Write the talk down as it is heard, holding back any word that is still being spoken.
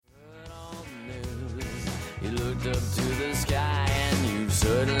looked up to the sky and you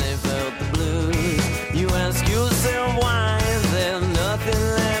certainly felt the blues. You ask yourself, why is there nothing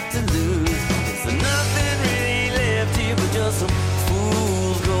left to lose? Is there nothing really left here but just some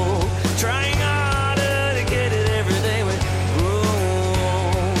fool's gold? Trying harder to get it every day we grow.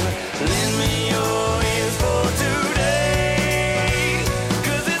 Lend me your ears for today,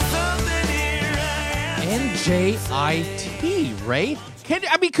 'cause it's something here I am. NJIT, Ray?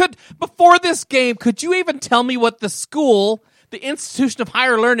 Before this game, could you even tell me what the school, the Institution of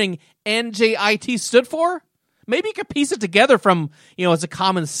Higher Learning, NJIT, stood for? Maybe you could piece it together from, it's a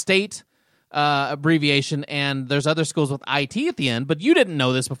common state abbreviation, and there's other schools with IT at the end, but you didn't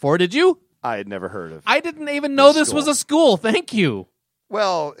know this before, did you? I had never heard of. I didn't even know this was a school. Thank you.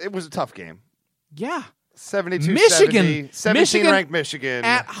 Well, it was a tough game. Yeah. 72-70, Michigan. 17-ranked Michigan.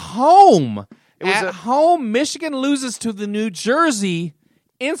 At home. At home, Michigan loses to the New Jersey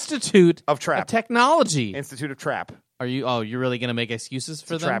Institute of Technology. Institute of Trap. You're really going to make excuses for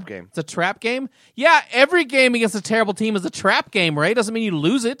them? It's a trap game. It's a trap game? Yeah, every game against a terrible team is a trap game, right? Doesn't mean you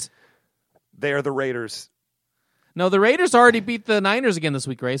lose it. They are the Raiders. No, the Raiders already beat the Niners again this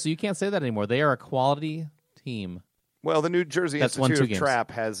week, Ray, so you can't say that anymore. They are a quality team. Well, the New Jersey That's won 2 Institute of games.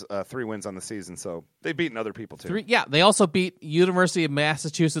 Trap has 3 wins on the season, so they've beaten other people, too. 3, yeah, they also beat University of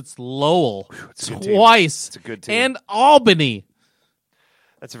Massachusetts Lowell It's a good team. twice. It's a good team. And Albany.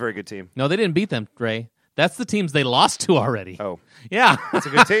 That's a very good team. No, they didn't beat them, Ray. That's the teams they lost to already. Oh. Yeah. It's a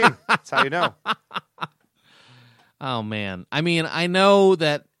good team. That's how you know. Oh, man. I mean, I know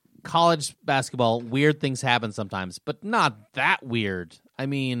that college basketball, weird things happen sometimes, but not that weird. I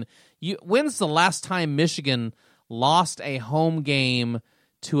mean, when's the last time Michigan lost a home game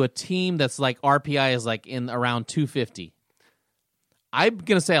to a team that's like RPI is like in around 250? I'm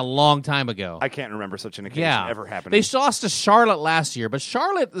going to say a long time ago. I can't remember such an occasion ever happening. They lost to Charlotte last year, but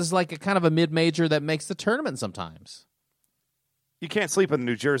Charlotte is like a kind of a mid-major that makes the tournament sometimes. You can't sleep on the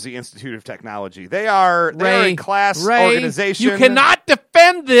New Jersey Institute of Technology. They're a class organization. You cannot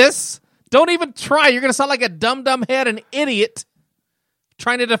defend this. Don't even try. You're going to sound like a dumb head, an idiot,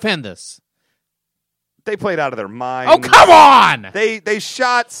 trying to defend this. They played out of their mind. Oh, come on! They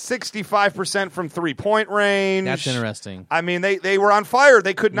shot 65% from three-point range. That's interesting. I mean, they were on fire.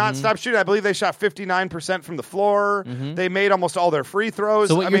 They could not stop shooting. I believe they shot 59% from the floor. They made almost all their free throws.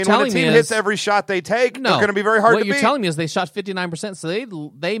 So what you're when telling a team me hits is- every shot they take, they're going to be very hard to beat. What you're telling me is they shot 59%,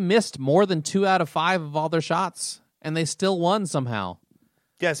 so they missed more than 2 out of 5 of all their shots, and they still won somehow.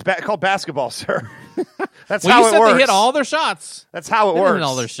 Yeah, it's called basketball, sir. That's Well, how you it said works. they hit all their shots. That's how it They didn't works. hit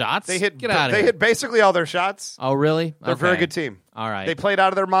all their shots. Get out of They here. hit basically all their shots. Oh, really? They're a very good team. All right. They played out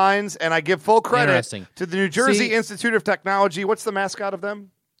of their minds, and I give full credit Interesting. to the New Jersey See- Institute of Technology. What's the mascot of them?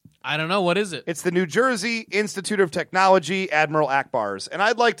 I don't know. What is it? It's the New Jersey Institute of Technology, Admiral Akbars. And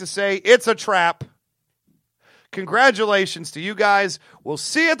I'd like to say it's a trap. Congratulations to you guys. We'll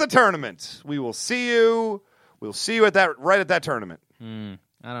see you at the tournament. We will see you. We'll see you at that tournament.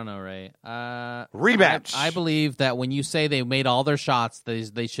 I don't know, Ray. Rematch. I believe that when you say they made all their shots,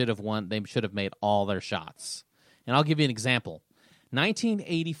 they should have won. They should have made all their shots. And I'll give you an example.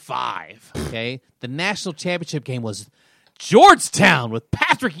 1985, okay? The national championship game was Georgetown with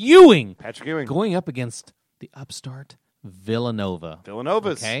Patrick Ewing. Going up against the upstart Villanova.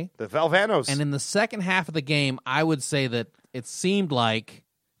 Villanovas. Okay? The Valvanos. And in the second half of the game, I would say that it seemed like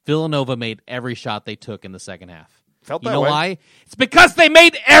Villanova made every shot they took in the second half. Felt You that know way. why? It's because they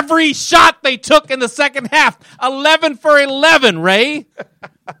made every shot they took in the second half. 11 for 11, Ray.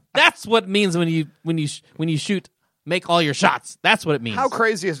 That's what it means when you shoot, make all your shots. That's what it means. How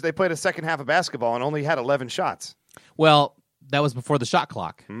crazy is it they played a second half of basketball and only had 11 shots? Well, that was before the shot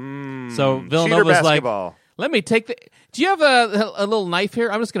clock. So Villanova Cheater was like, basketball. let me take the... Do you have a little knife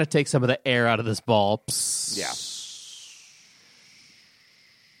here? I'm just going to take some of the air out of this ball. Psst. Yeah.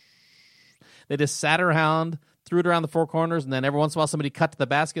 They just sat around, threw it around the 4 corners, and then every once in a while somebody cut to the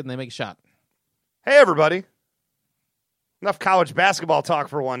basket and they make a shot. Hey, everybody. Enough college basketball talk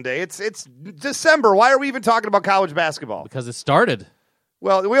for one day. It's December. Why are we even talking about college basketball? Because it started.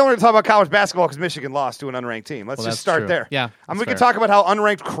 Well, we only talk about college basketball because Michigan lost to an unranked team. Let's Well, just that's start true. there. Yeah, We that's can fair. talk about how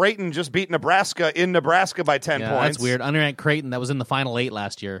unranked Creighton just beat Nebraska in Nebraska by 10 Yeah, points. that's weird. Unranked Creighton, that was in the Final 8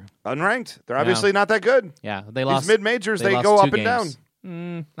 last year. Unranked. They're obviously not that good. Yeah, they lost. These mid-majors, they lost go 2 up and down.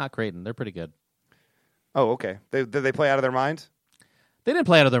 games. Not Creighton. They're pretty good. Oh, okay. Did they play out of their mind? They didn't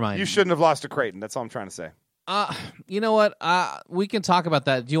play out of their mind. You shouldn't have lost to Creighton. That's all I'm trying to say. You know what? We can talk about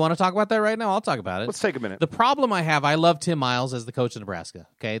that. Do you want to talk about that right now? I'll talk about it. Let's take a minute. The problem I have, I love Tim Miles as the coach of Nebraska.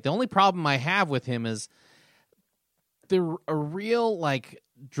 Okay, the only problem I have with him is a real like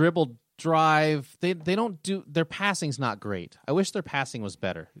dribble drive. They don't do their passing's not great. I wish their passing was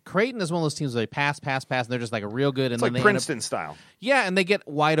better. Creighton is one of those teams where they pass, and they're just like a real good. It's And like then Princeton style. Yeah, and they get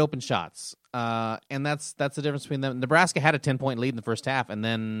wide open shots. And that's the difference between them. Nebraska had a 10-point lead in the first half, and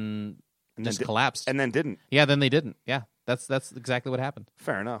then just collapsed. And then didn't. Yeah, then they didn't. Yeah, that's exactly what happened.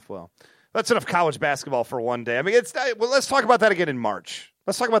 Fair enough. Well, that's enough college basketball for one day. I mean, let's talk about that again in March.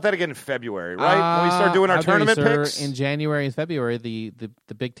 Let's talk about that again in February, right? When we start doing our tournament picks. In January and February, the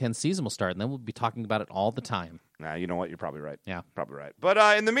Big Ten season will start, and then we'll be talking about it all the time. Nah, you know what? You're probably right. Yeah. Probably right.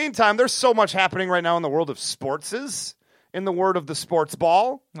 But in the meantime, there's so much happening right now in the world of sportses, in the word of the sports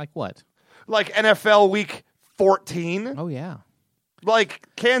ball. Like what? Like NFL Week 14. Oh, yeah. Like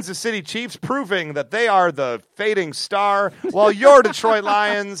Kansas City Chiefs proving that they are the fading star, while your Detroit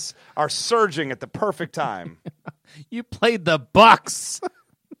Lions are surging at the perfect time. You played the Bucks.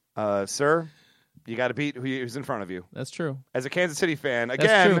 Sir, you got to beat who's in front of you. That's true. As a Kansas City fan, That's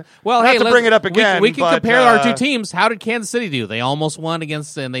again, true. Well, not hey, to bring it up again. We can but, compare our two teams. How did Kansas City do? They almost won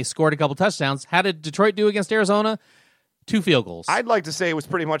against, and they scored a couple touchdowns. How did Detroit do against Arizona? 2 field goals. I'd like to say it was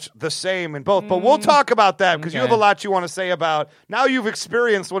pretty much the same in both, but we'll talk about that because you have a lot you want to say about. Now you've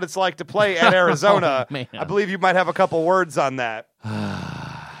experienced what it's like to play at Arizona. Man. I believe you might have a couple words on that.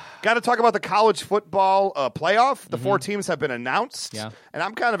 Got to talk about the college football playoff. The 4 teams have been announced, Yeah. and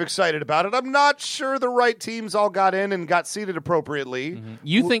I'm kind of excited about it. I'm not sure the right teams all got in and got seated appropriately.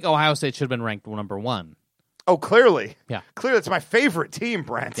 You think Ohio State should have been ranked number 1? Oh, clearly. Yeah. Clearly, it's my favorite team,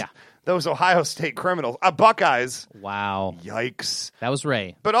 Brent. Yeah. Those Ohio State criminals. Buckeyes. Wow. Yikes. That was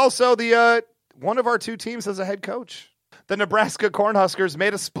Ray. But also, the one of our 2 teams has a head coach. The Nebraska Cornhuskers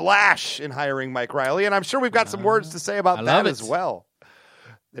made a splash in hiring Mike Riley, and I'm sure we've got some words to say about that as well.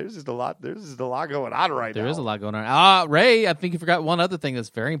 There's just a lot going on right now. There is a lot going on. Ray, I think you forgot one other thing that's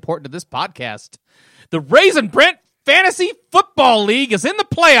very important to this podcast. The Raisin Brent Fantasy Football League is in the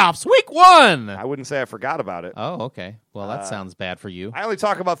playoffs, week 1. I wouldn't say I forgot about it. Oh, okay. Well, that sounds bad for you. I only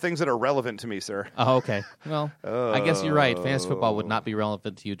talk about things that are relevant to me, sir. Oh, okay. Well, I guess you're right. Fantasy football would not be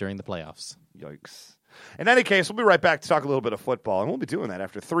relevant to you during the playoffs. Yikes. In any case, we'll be right back to talk a little bit of football, and we'll be doing that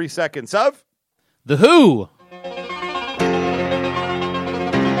after 3 seconds of The Who.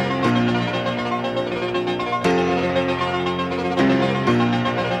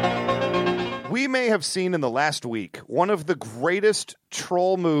 We may have seen in the last week one of the greatest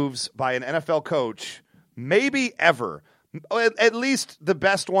troll moves by an NFL coach, maybe ever. At least the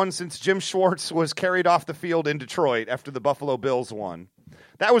best one since Jim Schwartz was carried off the field in Detroit after the Buffalo Bills won.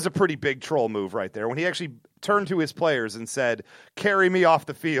 That was a pretty big troll move right there when he actually turned to his players and said, "Carry me off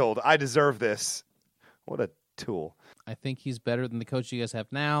the field. I deserve this." What a tool. I think he's better than the coach you guys have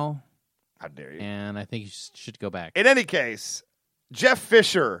now, How dare you. and I think he should go back. In any case, Jeff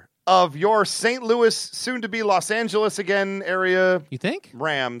Fisher of your St. Louis, soon-to-be Los Angeles again area You think?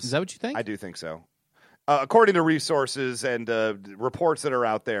 Rams. Is that what you think? I do think so. According to resources and reports that are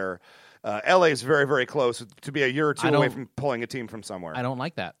out there, LA is very, very close to be a year or 2 away from pulling a team from somewhere. I don't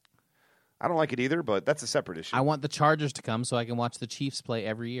like that. I don't like it either, but that's a separate issue. I want the Chargers to come so I can watch the Chiefs play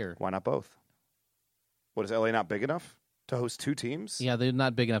every year. Why not both? What, is LA not big enough to host 2 teams? Yeah, they're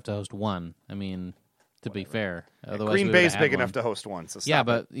not big enough to host one. I mean, to be fair. Otherwise Green we Bay's would've had big one. enough to host one. So Yeah,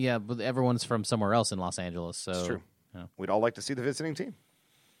 stop but everyone's from somewhere else in Los Angeles, so It's true. yeah. We'd all like to see the visiting team.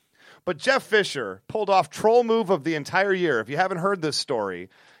 But Jeff Fisher pulled off troll move of the entire year. If you haven't heard this story,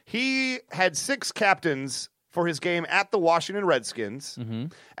 he had 6 captains for his game at the Washington Redskins. Mm-hmm.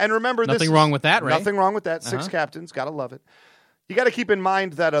 And remember, Nothing wrong with that, right? Nothing wrong with that. 6 captains. Got to love it. You got to keep in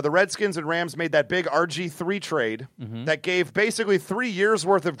mind that the Redskins and Rams made that big RG3 trade that gave basically 3 years'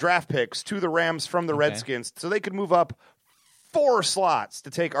 worth of draft picks to the Rams from the Redskins so they could move up 4 slots to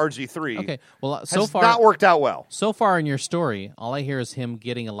take RG3. Okay. Well, so Has far not worked out well. So far in your story, all I hear is him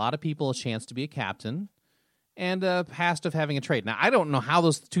getting a lot of people a chance to be a captain and past of having a trade. Now, I don't know how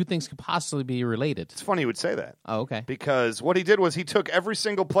those 2 things could possibly be related. It's funny you would say that. Oh, okay. Because what he did was he took every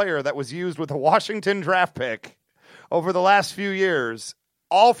single player that was used with a Washington draft pick over the last few years,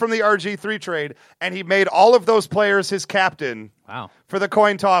 all from the RG3 trade, and he made all of those players his captain Wow. for the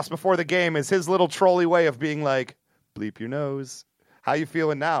coin toss before the game as his little trolley way of being like, bleep your nose. How you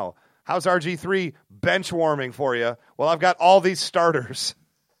feeling now? How's RG3 bench warming for you? Well, I've got all these starters.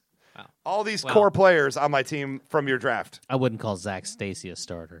 Wow. All these core players on my team from your draft. I wouldn't call Zach Stacy a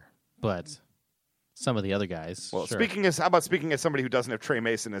starter, but some of the other guys. Well, sure. how about speaking as somebody who doesn't have Trey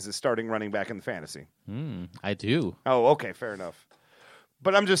Mason as his starting running back in the fantasy? I do. Oh, okay, fair enough.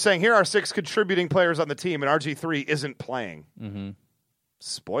 But I'm just saying, here are 6 contributing players on the team, and RG3 isn't playing. Mm-hmm.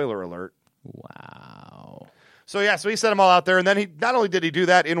 Spoiler alert. Wow. So he sent them all out there, and then he not only did he do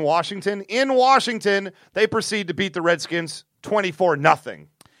that in Washington, they proceed to beat the Redskins 24-0.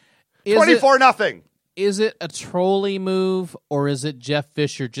 24-0. Is it a trolley move, or is it Jeff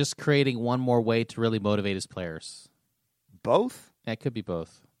Fisher just creating one more way to really motivate his players? Both? It could be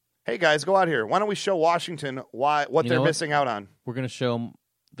both. Hey, guys, go out here. Why don't we show Washington what they're missing out on? We're going to show them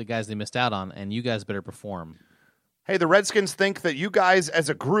the guys they missed out on, and you guys better perform. Hey, the Redskins think that you guys as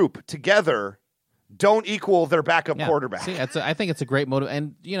a group together don't equal their backup quarterback. See, I think it's a great motive.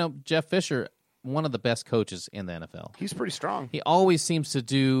 And, Jeff Fisher, one of the best coaches in the NFL. He's pretty strong. He always seems to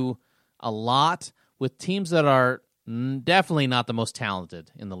do a lot with teams that are definitely not the most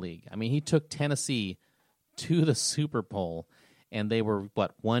talented in the league. I mean, he took Tennessee to the Super Bowl, and they were,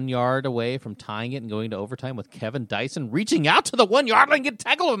 1 yard away from tying it and going to overtime with Kevin Dyson reaching out to the 1 yard line and get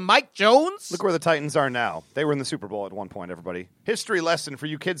tackled with Mike Jones. Look where the Titans are now. They were in the Super Bowl at one point, everybody. History lesson for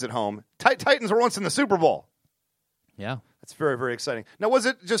you kids at home. Titans were once in the Super Bowl. Yeah. That's very, very exciting. Now, was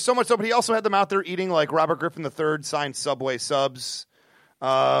it just so much so, but he also had them out there eating like Robert Griffin III signed Subway subs.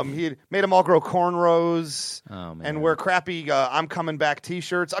 He made them all grow cornrows and wear crappy I'm coming back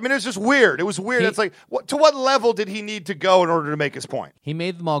T-shirts. I mean, it's just weird. It was weird. It's like, to what level did he need to go in order to make his point? He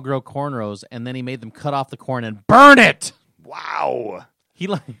made them all grow cornrows, and then he made them cut off the corn and burn it. Wow.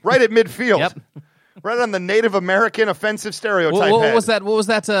 Right at midfield. Yep. Right on the Native American offensive stereotype. What was that? What was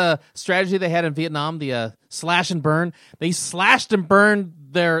that strategy they had in Vietnam? The slash and burn. They slashed and burned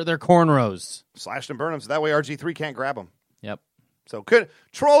their cornrows. Slashed and burned them, so that way RG3 can't grab them. Yep. So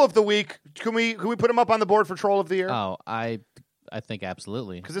Troll of the Week. Can we put him up on the board for Troll of the Year? Oh, I think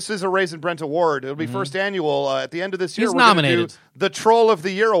absolutely. Because this is a Raisin Brent Award. It'll be first annual. At the end of this year, He's we're nominated. going to do the Troll of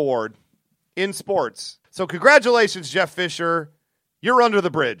the Year Award in sports. So congratulations, Jeff Fisher. You're under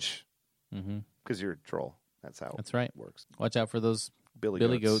the bridge. Because you're a troll. That's right. It works. Watch out for those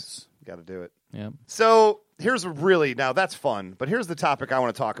Billy goats. Got to do it. Yeah. So now that's fun, but here's the topic I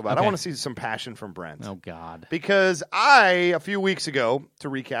want to talk about. Okay. I want to see some passion from Brent. Oh, God. Because a few weeks ago, to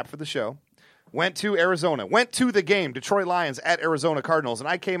recap for the show, went to Arizona, went to the game, Detroit Lions at Arizona Cardinals, and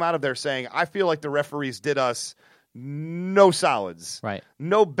I came out of there saying, I feel like the referees did us no solids. Right.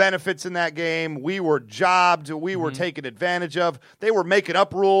 No benefits in that game. We were jobbed. We were taken advantage of. They were making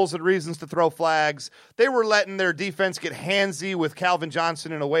up rules and reasons to throw flags. They were letting their defense get handsy with Calvin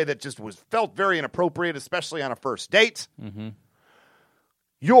Johnson in a way that just felt very inappropriate, especially on a first date.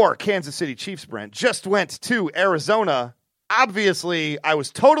 Your Kansas City Chiefs, Brent, just went to Arizona. Obviously, I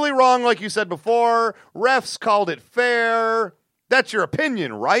was totally wrong, like you said before. Refs called it fair. That's your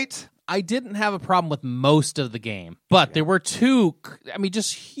opinion, right? I didn't have a problem with most of the game, but there were two,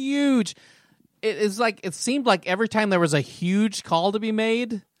 just huge. It seemed like every time there was a huge call to be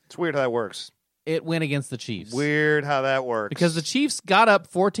made, it's weird how that works. It went against the Chiefs. Weird how that works. Because the Chiefs got up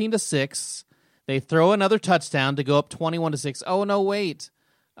 14-6. They throw another touchdown to go up 21-6. Oh, no, wait.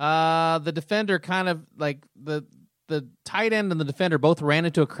 The defender kind of the tight end and the defender both ran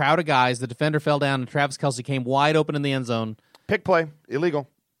into a crowd of guys. The defender fell down, and Travis Kelce came wide open in the end zone. Pick play. Illegal.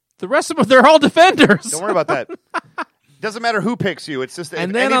 The rest of them, they're all defenders. Don't worry about that. Doesn't matter who picks you. It's just if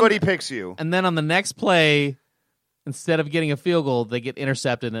anybody picks you. And then on the next play, instead of getting a field goal, they get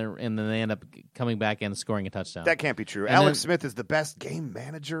intercepted, and then they end up coming back and scoring a touchdown. That can't be true. Alex Smith is the best game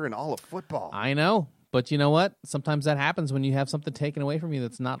manager in all of football. I know. But you know what? Sometimes that happens when you have something taken away from you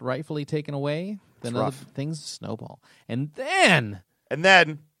that's not rightfully taken away. Then other things snowball. And then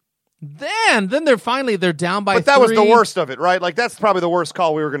they're down by 3. But that was the worst of it, right? Like, that's probably the worst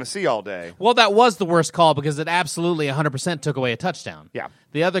call we were going to see all day. Well, that was the worst call because it absolutely 100% took away a touchdown. Yeah.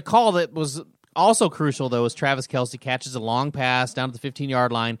 The other call that was also crucial, though, was Travis Kelce catches a long pass down to the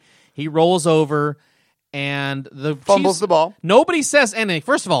 15-yard line. He rolls over, and the fumbles Chiefs, the ball. Nobody says anything.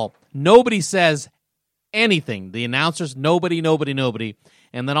 First of all, nobody says anything. The announcers, nobody.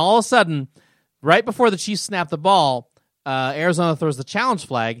 And then all of a sudden, right before the Chiefs snap the ball, Arizona throws the challenge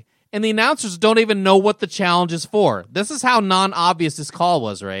flag, and the announcers don't even know what the challenge is for. This is how non-obvious this call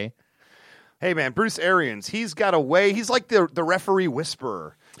was, Ray. Hey, man, Bruce Arians, he's got a way. He's like the referee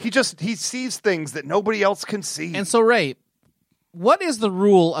whisperer. He sees things that nobody else can see. And so, Ray, what is the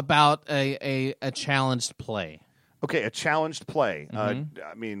rule about a challenged play? Okay, a challenged play. What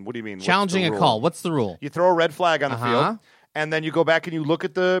do you mean? Challenging a call. What's the rule? You throw a red flag on the field, and then you go back and you look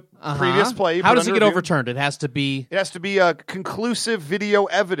at the previous play. How does it get overturned? It has to be a conclusive video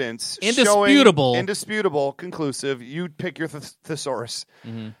evidence. Indisputable, conclusive. You pick your thesaurus.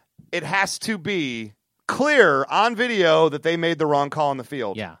 It has to be clear on video that they made the wrong call on the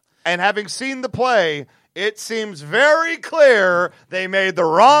field. Yeah. And having seen the play, it seems very clear they made the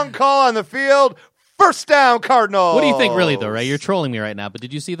wrong call on the field. First down, Cardinals. What do you think, really, though, Ray? You're trolling me right now, but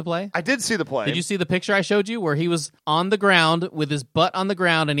did you see the play? I did see the play. Did you see the picture I showed you where he was on the ground with his butt on the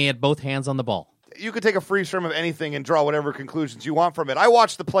ground and he had both hands on the ball? you could take a freeze frame of anything and draw whatever conclusions you want from it. I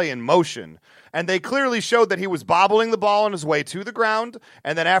watched the play in motion, and they clearly showed that he was bobbling the ball on his way to the ground,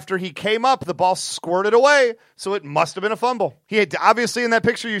 and then after he came up, the ball squirted away, so it must have been a fumble. He had, obviously, in that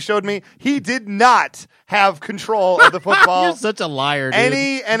picture you showed me, he did not have control of the football. You're such a liar, dude.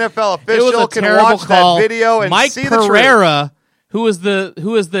 Any NFL It was official a can terrible watch call. that video and Mike see the truth. Pereira, who is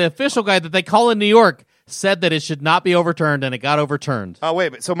the official guy that they call in New York, said that it should not be overturned, and it got overturned. Oh, wait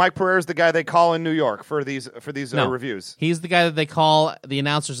a minute. So Mike Pereira is the guy they call in New York for these No. reviews. He's the guy that they call the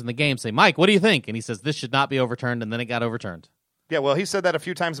announcers in the game, say, Mike, what do you think? And he says, this should not be overturned, and then it got overturned. Yeah, well, he said that a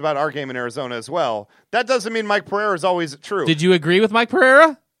few times about our game in Arizona as well. That doesn't mean Mike Pereira is always true. Did you agree with Mike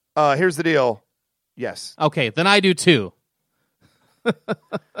Pereira? Here's the deal. Yes. Okay, then I do too.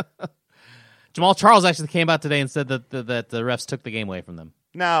 Jamal Charles actually came out today and said that the refs took the game away from them.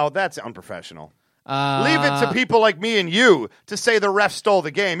 Now, that's unprofessional. Leave it to people like me and you to say the ref stole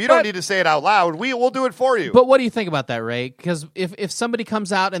the game. You don't need to say it out loud. We'll do it for you. But what do you think about that, Ray? Because if somebody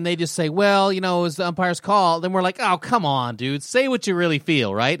comes out and they just say, well, it was the umpire's call, then we're like, oh, come on, dude. Say what you really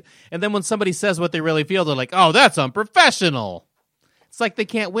feel, right? And then when somebody says what they really feel, they're like, oh, that's unprofessional. It's like they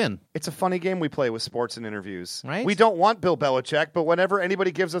can't win. It's a funny game we play with sports and interviews. Right? We don't want Bill Belichick, but whenever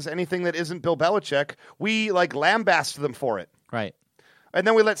anybody gives us anything that isn't Bill Belichick, we lambast them for it. Right. And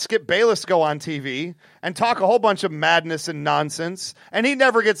then we let Skip Bayless go on TV and talk a whole bunch of madness and nonsense, and he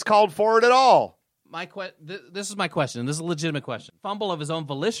never gets called for it at all. This is my question. This is a legitimate question. Fumble of his own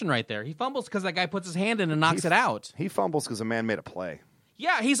volition right there. He fumbles because that guy puts his hand in and knocks it out. He fumbles because a man made a play.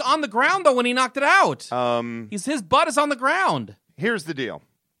 Yeah, he's on the ground, though, when he knocked it out. His butt is on the ground. Here's the deal.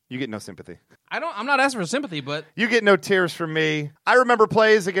 You get no sympathy. I'm not asking for sympathy, but You get no tears from me. I remember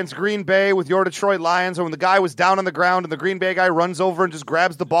plays against Green Bay with your Detroit Lions when the guy was down on the ground and the Green Bay guy runs over and just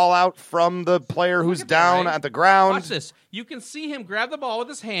grabs the ball out from the player who's at that, down right? at the ground. Watch this. You can see him grab the ball with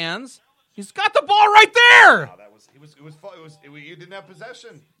his hands. He's got the ball right there. You didn't have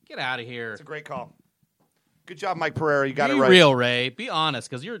possession. Get out of here. It's a great call. Good job, Mike Pereira. You got Be it right. real, Ray. Be honest,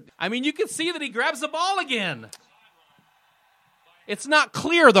 because you can see that he grabs the ball again. It's not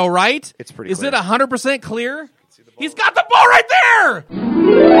clear, though, right? It's pretty Is clear. it 100% clear? He's got the ball right there!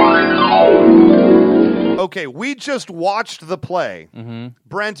 Okay, we just watched the play. Mm-hmm.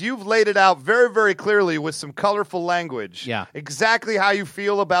 Brent, you've laid it out very, very clearly with some colorful language. Yeah. Exactly how you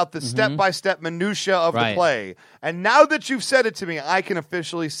feel about the step-by-step minutia of Right. the play. And now that you've said it to me, I can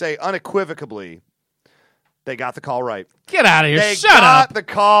officially say unequivocally, they got the call right. Get out of here. They Shut got up. the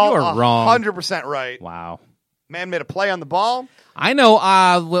call You are wrong. 100% right. Wow. Man made a play on the ball. I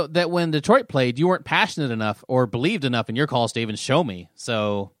know that when Detroit played, you weren't passionate enough or believed enough in your calls to even show me.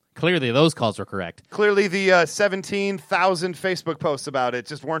 So clearly those calls were correct. Clearly the 17,000 Facebook posts about it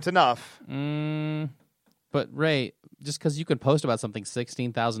just weren't enough. But, Ray, just because you can post about something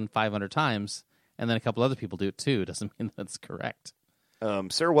 16,500 times and then a couple other people do it too doesn't mean that's correct.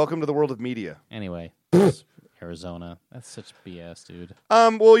 Sir, welcome to the world of media. Anyway, Arizona. That's such BS, dude.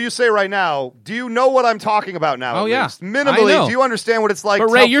 Well, you say right now, do you know what I'm talking about now? Oh, at yeah. least? I Minimally, know. do you understand what it's like? But,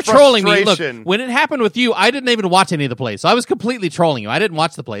 to Ray, have you're trolling me. Look, frustration? when it happened with you, I didn't even watch any of the plays. So I was completely trolling you. I didn't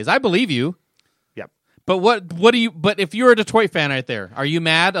watch the plays. I believe you. Yep. But what do you? But if you're a Detroit fan right there, are you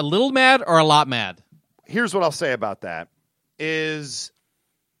mad, a little mad, or a lot mad? Here's what I'll say about that: is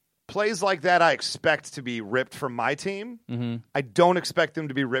plays like that I expect to be ripped from my team. Mm-hmm. I don't expect them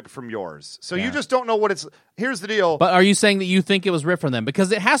to be ripped from yours. So you just don't know what it's. Here's the deal. But are you saying that you think it was ripped from them?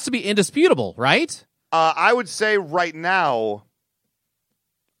 Because it has to be indisputable, right? I would say right now,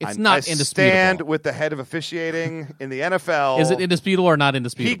 It's I not indisputable. stand with the head of officiating in the NFL. Is it indisputable or not He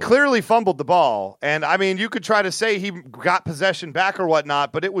indisputable? clearly fumbled the ball. And, I mean, you could try to say he got possession back or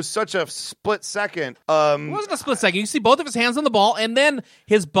whatnot, but it was such a split second. It wasn't a split second. You see both of his hands on the ball, and then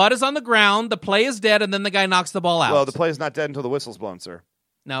his butt is on the ground, the play is dead, and then the guy knocks the ball out. Well, the play is not dead until the whistle's blown, sir.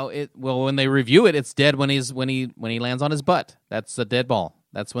 No, when they review it, it's dead when he lands on his butt. That's a dead ball.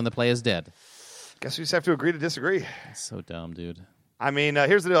 That's when the play is dead. Guess we just have to agree to disagree. That's so dumb, dude. I mean,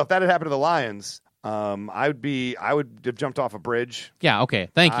 here's the deal. If that had happened to the Lions, I would have jumped off a bridge. Yeah, okay.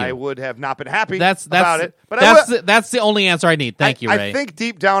 Thank you. I would have not been happy That's about it. But that's the only answer I need. Thank you, Ray. I think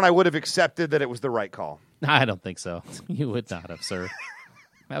deep down I would have accepted that it was the right call. I don't think so. You would not have, sir.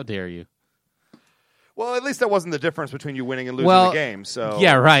 How dare you? Well, at least that wasn't the difference between you winning and losing the game. So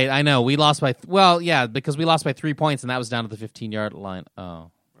yeah, right. I know we lost by because we lost by 3 points, and that was down to the 15-yard line.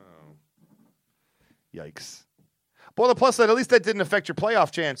 Oh, yikes. Well, the plus side, at least that didn't affect your playoff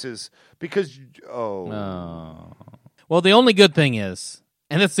chances because Well, the only good thing is,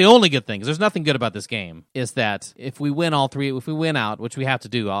 and it's the only good thing, because there's nothing good about this game, is that if we win all three, if we win out, which we have to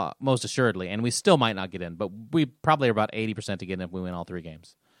do most assuredly, and we still might not get in, but we probably are about 80% to get in if we win all 3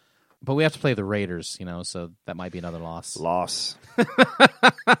 games. But we have to play the Raiders, so that might be another loss.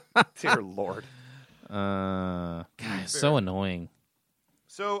 Dear Lord. God, it's so annoying.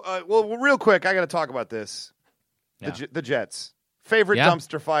 So, well, real quick, I got to talk about this. Yeah. The Jets. Favorite Yeah.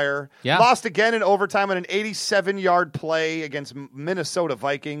 dumpster fire. Yeah. Lost again in overtime on an 87-yard play against Minnesota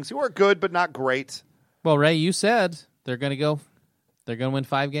Vikings, who are good but not great. Well, Ray, you said they're going to win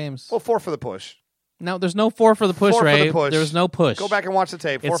 5 games. Well, 4 for the push. No, there's no 4 for the push, 4 for Ray. the push. There's no push. Go back and watch the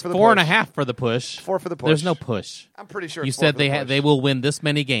tape. 4 It's for the 4.5 push. for the push. 4 for the push. There's no push. I'm pretty sure You it's 4 said for the push. they will win this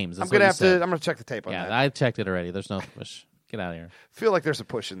many games. I'm That's gonna what have you said. to. I'm gonna check the tape on Yeah, that. I checked it already. There's no push. Get out of here. Feel like there's a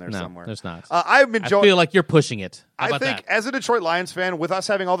push in there No, somewhere. there's not. I've been I feel like you're pushing it. How I about think that? as a Detroit Lions fan, with us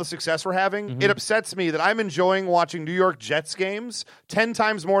having all the success we're having, Mm-hmm. it upsets me that I'm enjoying watching New York Jets games 10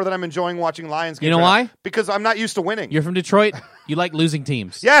 times more than I'm enjoying watching Lions games. You know right now, why? Because I'm not used to winning. You're from Detroit. You like losing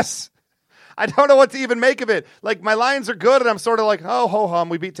teams. Yes. I don't know what to even make of it. Like, my Lions are good, and I'm sort of like, oh, ho-hum,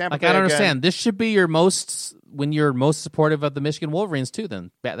 we beat Tampa Like, Bay I don't again. understand. This should be your when you're most supportive of the Michigan Wolverines, too,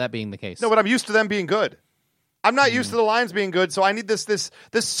 then, that being the case. No, but I'm used to them being good. I'm not used to the Lions being good, so I need this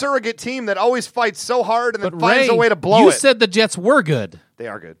surrogate team that always fights so hard and then But finds Ray, a way to blow you it. said the Jets were good. They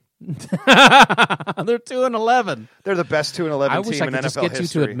are good. They're 2-11. They're the best 2-11 I team wish I in could just NFL get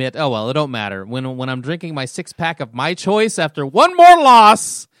history. you to admit, oh, well, it don't matter. When I'm drinking my 6-pack of my choice after one more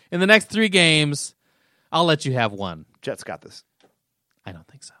loss in the next 3 games, I'll let you have one. Jets got this. I don't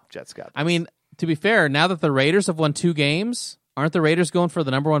think so. Jets got this. I mean, to be fair, now that the Raiders have won 2 games, aren't the Raiders going for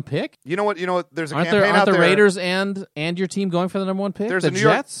the number 1 pick? You know what? There's a Aren't campaign out the there. Raiders and your team going for the number 1 pick? There's the a New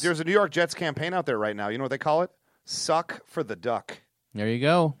Jets? York. There's a New York Jets campaign out there right now. You know what they call it? Suck for the duck. There you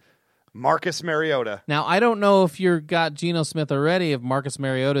go. Marcus Mariota. Now, I don't know if you got Geno Smith already, if Marcus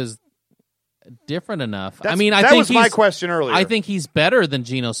Mariota is different enough. I think that was my question earlier. I think he's better than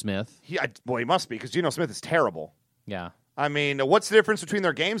Geno Smith. He must be because Geno Smith is terrible. Yeah. I mean, what's the difference between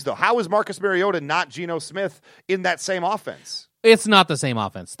their games, though? How is Marcus Mariota not Geno Smith in that same offense? It's not the same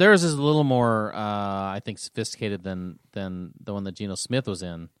offense. Theirs is a little more, I think, sophisticated than the one that Geno Smith was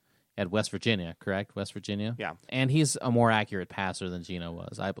in at West Virginia, correct? West Virginia? Yeah. And he's a more accurate passer than Geno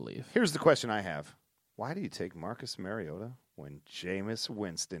was, I believe. Here's the question I have. Why do you take Marcus Mariota when Jameis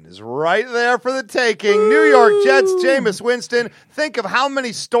Winston is right there for the taking? New York Jets, Jameis Winston. Think of how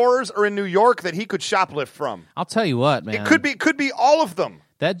many stores are in New York that he could shoplift from. I'll tell you what, man. It could be all of them.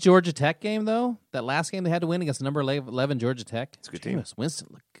 That Georgia Tech game, though, that last game they had to win against number 11 Georgia Tech. It's a good team. Jameis Winston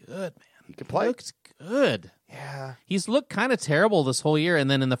looked good, man. He can play. Looks good. Yeah. He's looked kind of terrible this whole year,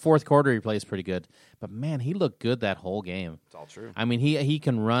 and then in the fourth quarter he plays pretty good. But, man, he looked good that whole game. It's all true. I mean, he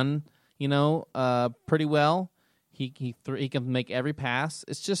can run, pretty well. He can make every pass.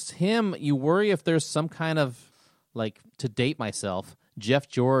 It's just him. You worry if there's some kind of, like, to date myself, Jeff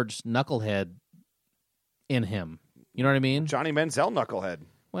George knucklehead in him. You know what I mean? Johnny Manziel knucklehead.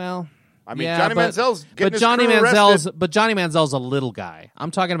 Well, I mean, yeah, Johnny Manziel's getting his crew arrested. But Johnny Manziel's a little guy.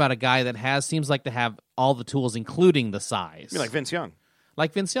 I'm talking about a guy that seems like to have all the tools, including the size. You mean like Vince Young?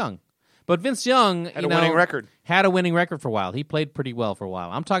 Like Vince Young. But Vince Young Had a winning record. Had a winning record for a while. He played pretty well for a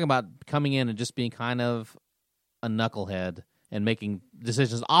while. I'm talking about coming in and just being kind of a knucklehead and making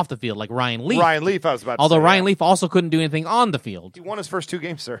decisions off the field, like Ryan Leaf. Ryan Leaf, I was about to Although say. Ryan yeah. Leaf also couldn't do anything on the field. He won his first 2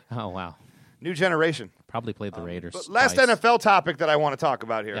 games, sir. Oh, wow. New generation. Probably played the Raiders. But last twice. NFL topic that I want to talk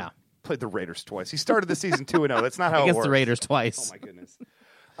about here. Yeah. Played the Raiders twice. He started the season 2-0. That's not how it Against works. the Raiders Oh, twice. my goodness.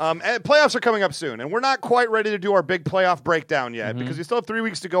 And playoffs are coming up soon, and we're not quite ready to do our big playoff breakdown yet because we still have 3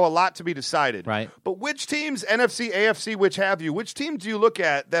 weeks to go, a lot to be decided. Right. But which teams, NFC, AFC, which have you, which team do you look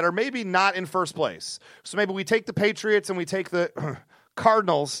at that are maybe not in first place? So maybe we take the Patriots and we take the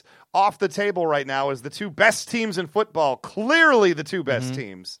Cardinals off the table right now as the 2 best teams in football, clearly the 2 best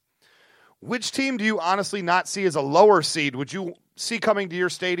teams. Which team do you honestly not see as a lower seed? Would you see coming to your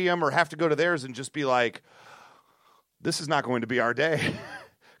stadium or have to go to theirs and just be like, this is not going to be our day?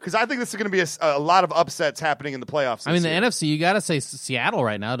 Because I think this is going to be a lot of upsets happening in the playoffs. I mean, the year. NFC, you got to say Seattle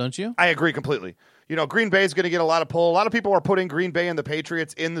right now, don't you? I agree completely. You know, Green Bay is going to get a lot of pull. A lot of people are putting Green Bay and the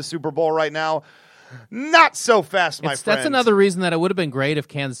Patriots in the Super Bowl right now. Not so fast, my friend. That's another reason that it would have been great if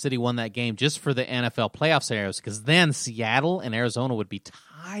Kansas City won that game just for the NFL playoff scenarios, because then Seattle and Arizona would be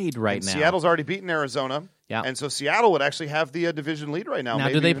tied right now. Seattle's already beaten Arizona. Yeah. And so Seattle would actually have the division lead right now. Now,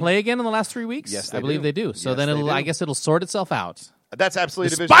 maybe do they even- play again in the last 3 weeks? Yes, I believe they do. So Yes, then they do. I guess it'll sort itself out. That's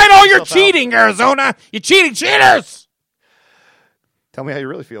absolutely division. Despite all your cheating, Arizona, you cheating cheaters. Tell me how you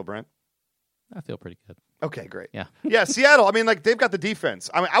really feel, Brent. I feel pretty good. Okay, great. Yeah. Yeah, Seattle. I mean, like, they've got the defense.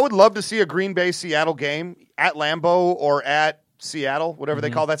 I mean, I would love to see a Green Bay Seattle game at Lambeau or at Seattle, whatever they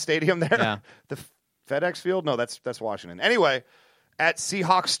call that stadium there. Yeah. The FedEx Field? No, that's Washington. Anyway, at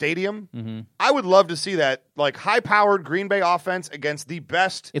Seahawks Stadium. I would love to see that, like high-powered Green Bay offense against the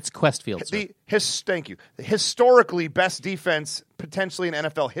best. It's Quest Field, sir. Thank you. The historically best defense potentially in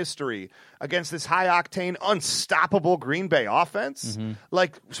NFL history against this high-octane, unstoppable Green Bay offense.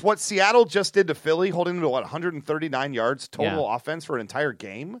 Like what Seattle just did to Philly, holding them to 139 yards total offense for an entire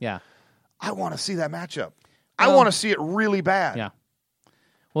game. Yeah. I want to see that matchup. I want to see it really bad. Yeah.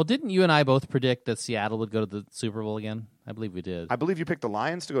 Well, didn't you and I both predict that Seattle would go to the Super Bowl again? I believe we did. I believe you picked the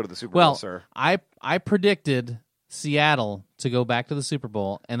Lions to go to the Super Bowl, sir. I predicted Seattle to go back to the Super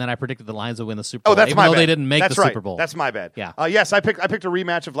Bowl, and then I predicted the Lions would win the Super Bowl. Oh, that's even my though bad. They didn't make that's the right. Super Bowl. That's my bad. Yeah. Yes, I picked a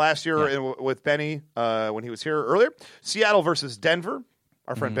rematch of last year with Benny when he was here earlier. Seattle versus Denver.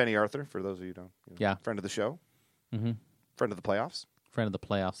 Our friend Benny Arthur, for those of you who don't. Yeah. Friend of the show. Friend of the playoffs. Friend of the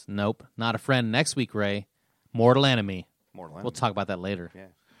playoffs. Nope. Not a friend. Next week, Ray. Mortal enemy. Mortal enemy. We'll talk about that later. Yeah.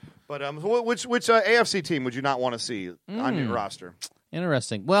 But which AFC team would you not want to see on your roster?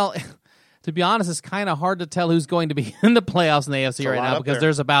 Interesting. Well, to be honest, it's kind of hard to tell who's going to be in the playoffs in the AFC right now because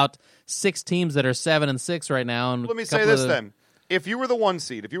there's about 6 teams that are 7-6 right now. And let me say this then. If you were the 1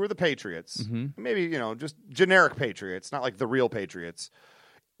 seed, if you were the Patriots, maybe, just generic Patriots, not like the real Patriots,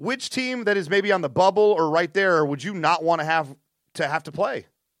 which team that is maybe on the bubble or right there would you not want to have to play?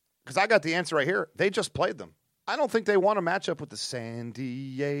 Because I got the answer right here. They just played them. I don't think they want to match up with the San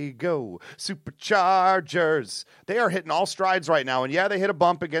Diego Superchargers. They are hitting all strides right now. And, yeah, they hit a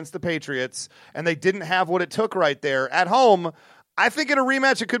bump against the Patriots, and they didn't have what it took right there. At home, I think in a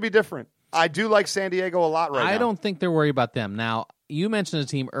rematch it could be different. I do like San Diego a lot right now. I don't think they're worried about them. Now, you mentioned a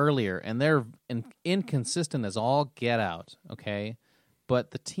team earlier, and they're inconsistent as all get out, okay?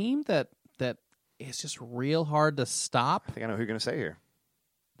 But the team that is just real hard to stop. I think I know who you're going to say here.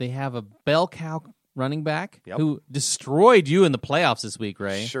 They have a bell cow running back who destroyed you in the playoffs this week,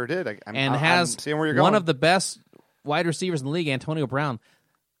 Ray. Sure did. I'm seeing where you're going. One of the best wide receivers in the league, Antonio Brown.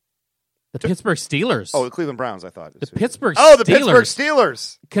 The Pittsburgh Steelers. Oh, the Cleveland Browns, I thought. The Pittsburgh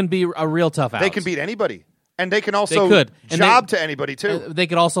Steelers can be a real tough out. They can beat anybody. And they can also job to anybody, too. They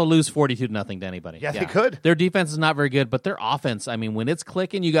could also lose 42-0 to anybody. Yeah, they could. Their defense is not very good, but their offense, I mean, when it's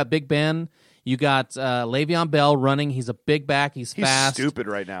clicking, you got Big Ben, you got Le'Veon Bell running. He's a big back. He's fast. He's stupid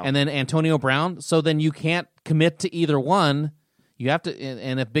right now. And then Antonio Brown. So then you can't commit to either one. You have to,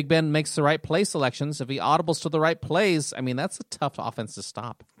 and if Big Ben makes the right play selections, if he audibles to the right plays, I mean, that's a tough offense to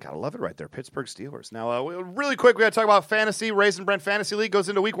stop. Gotta love it right there, Pittsburgh Steelers. Now, really quick, we got to talk about fantasy. Raisin Brent Fantasy League goes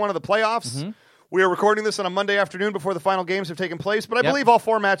into week 1 of the playoffs. We are recording this on a Monday afternoon before the final games have taken place, but I believe all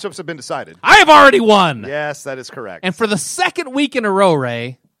 4 matchups have been decided. I have already won. Yes, that is correct. And for the second week in a row,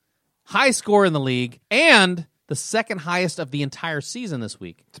 Ray, high score in the league, and the second highest of the entire season this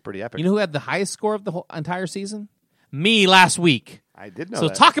week. It's pretty epic. You know who had the highest score of the whole entire season? Me last week. I did know so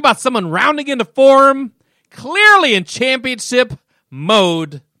that. Talk about someone rounding into form, clearly in championship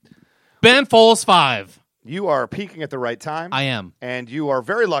mode. Ben Foles 5. You are peaking at the right time. I am. And you are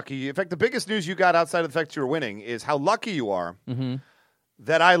very lucky. In fact, the biggest news you got outside of the fact that you were winning is how lucky you are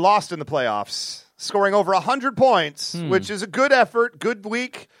that I lost in the playoffs, scoring over 100 points, which is a good effort, good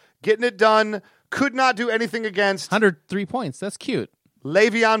week, getting it done. Could not do anything against 103 points. That's cute.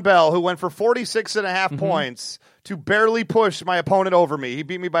 Le'Veon Bell, who went for 46.5 points to barely push my opponent over me. He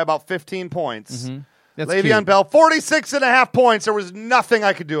beat me by about 15 points. That's Le'Veon cute. Bell, 46.5 points. There was nothing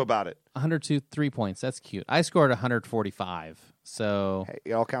I could do about it. 103 points. That's cute. I scored 145. So Hey,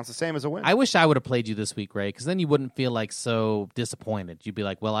 it all counts the same as a win. I wish I would have played you this week, Ray, because then you wouldn't feel like so disappointed. You'd be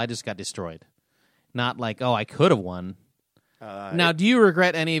like, well, I just got destroyed. Not like, oh, I could have won. Now, do you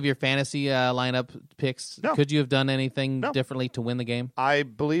regret any of your fantasy lineup picks? No. Could you have done anything differently to win the game? I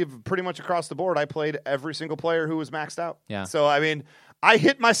believe pretty much across the board, I played every single player who was maxed out. Yeah. So, I mean, I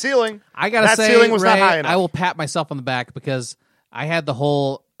hit my ceiling. I got to say, that ceiling was Ray, not high enough. I will pat myself on the back because I had the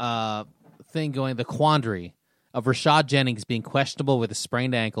whole thing going, the quandary of Rashad Jennings being questionable with a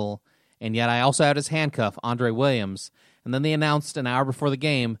sprained ankle, and yet I also had his handcuff, Andre Williams. And then they announced an hour before the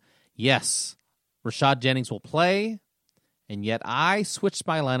game, yes, Rashad Jennings will play. And yet I switched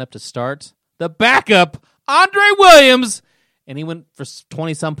my lineup to start the backup, Andre Williams, and he went for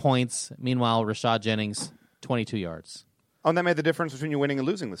 20-some points. Meanwhile, Rashad Jennings, 22 yards. Oh, and that made the difference between you winning and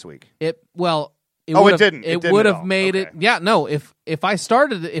losing this week. It didn't. It didn't would at have all. made Okay. it. Yeah, no. If I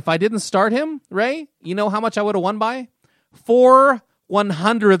didn't start him, Ray, you know how much I would have won by?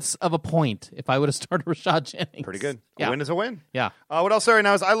 4/100ths of a point if I would have started Rashad Jennings. Pretty good. Yeah. A win is a win. Yeah. What else right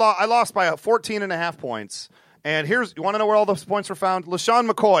now is I lost by 14.5 points. And you want to know where all those points were found? LaShawn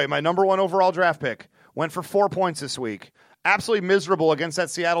McCoy, my number 1 overall draft pick, went for 4 points this week. absolutely miserable against that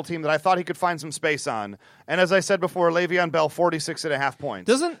Seattle team that I thought he could find some space on. And as I said before, Le'Veon Bell, 46.5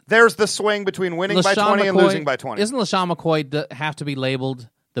 points. There's the swing between winning by 20 and losing by 20. Isn't LaShawn McCoy have to be labeled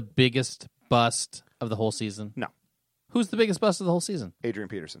the biggest bust of the whole season? No. Who's the biggest bust of the whole season? Adrian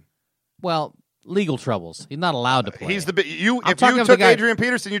Peterson. Well, legal troubles. He's not allowed to play. He's if you took Adrian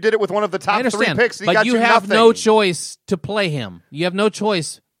Peterson, you did it with one of the top 3 picks. And but you have nothing. no choice to play him. You have no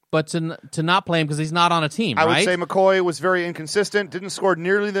choice but to not play him because he's not on a team, I right? would say McCoy was very inconsistent, didn't score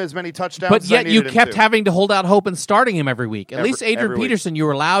nearly as many touchdowns. But yet you as kept having to hold out hope and starting him every week. At least Adrian every Peterson, you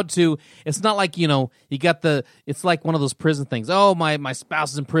were allowed to. It's not like, you got it's like one of those prison things. Oh, my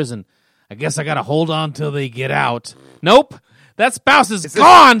spouse is in prison. I guess I got to hold on till they get out. Nope. That spouse is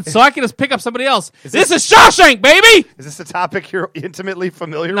gone, so I can just pick up somebody else. This is Shawshank, baby! Is this a topic you're intimately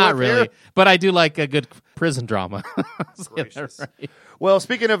familiar Not with? really, here? but I do like a good prison drama. Gracious. Well,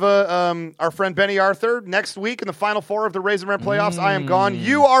 speaking of our friend Benny Arthur, next week in the Final Four of the Raisin Bran playoffs, I am gone.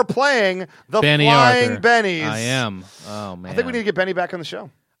 You are playing the Benny Flying Arthur. Bennies. I am. Oh, man. I think we need to get Benny back on the show.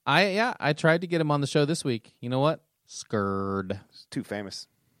 I tried to get him on the show this week. You know what? Scared. He's too famous.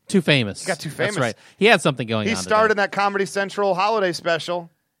 Too famous. He got too famous. That's right. He had something going on. He starred in today. that Comedy Central holiday special.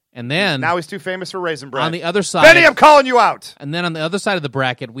 And then Now he's too famous for Raisin Bran. on the other side, Benny, I'm calling you out. and then on the other side of the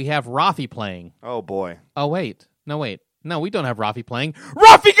bracket, we have Rafi playing. Oh, boy. Oh wait, no, we don't have Rafi playing.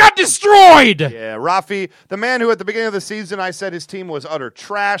 Rafi got destroyed. Yeah, Rafi, the man who at the beginning of the season I said his team was utter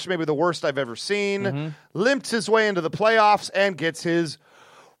trash, maybe the worst I've ever seen, limped his way into the playoffs and gets his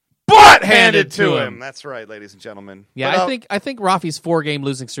butt handed to him. That's right, ladies and gentlemen. Yeah, But, I think Rafi's 4-game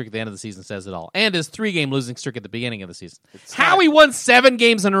losing streak at the end of the season says it all, and his 3-game losing streak at the beginning of the season. How he won 7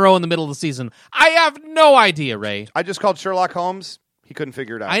 games in a row in the middle of the season, I have no idea, Ray. I just called Sherlock Holmes. He couldn't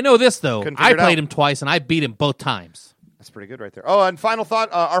figure it out. I know this though. Couldn't I figure it played out. him twice, and I beat him both times. That's pretty good right there. Oh, and final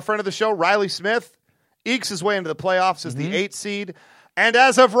thought, our friend of the show, Riley Smith, ekes his way into the playoffs as the 8th seed. And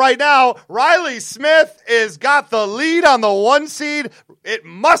as of right now, Riley Smith is got the lead on the 1 seed. It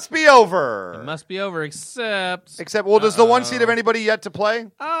must be over. It must be over, except Well, does the 1 seed have anybody yet to play?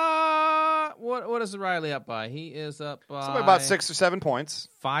 what is Riley up by? He is up by Something about 6 or 7 points.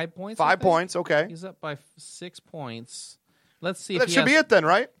 5 points. I 5 think? points, okay. He's up by 6 points. Let's see. That should be it then,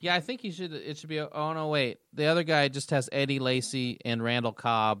 right? Yeah, I think he should. It should be. Oh no, wait. The other guy just has Eddie Lacy and Randall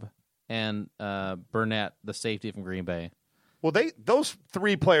Cobb and Burnett, the safety from Green Bay. Well, those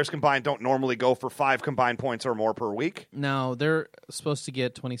 3 players combined don't normally go for 5 combined points or more per week. No, they're supposed to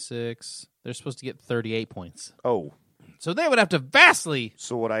get 26. They're supposed to get 38 points. Oh. So they would have to vastly.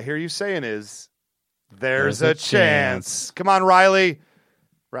 So what I hear you saying is there's a chance. Come on, Riley.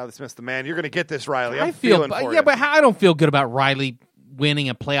 Riley Smith's the man. You're going to get this, Riley. I'm feeling for you. But I don't feel good about Riley winning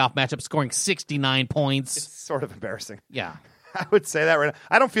a playoff matchup, scoring 69 points. It's sort of embarrassing. Yeah. I would say that right now.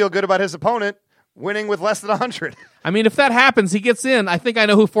 I don't feel good about his opponent winning with less than 100. I mean, if that happens, he gets in. I think I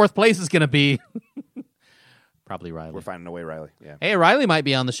know who 4th place is going to be. Probably Riley. We're finding a way, Riley. Yeah. Hey, Riley might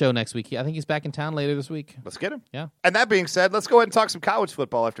be on the show next week. I think he's back in town later this week. Let's get him. Yeah. And that being said, let's go ahead and talk some college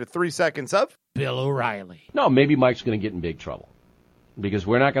football after 3 seconds of Bill O'Reilly. No, maybe Mike's going to get in big trouble because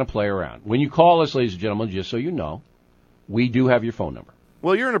we're not going to play around. When you call us, ladies and gentlemen, just so you know, we do have your phone number.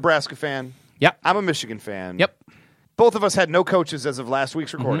 Well, you're a Nebraska fan. Yep. I'm a Michigan fan. Yep. Both of us had no coaches as of last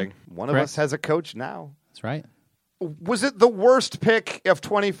week's recording. One of Correct. us has a coach now. That's right. Was it the worst pick of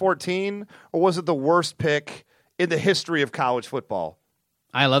 2014, or was it the worst pick in the history of college football?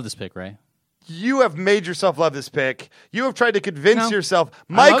 I love this pick, Ray. You have made yourself love this pick. You have tried to convince No. yourself.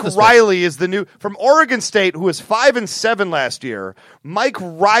 I love Mike this Riley is the new from Oregon State, who was 5-7 last year. Mike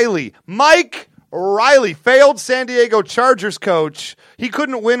Riley, failed San Diego Chargers coach. He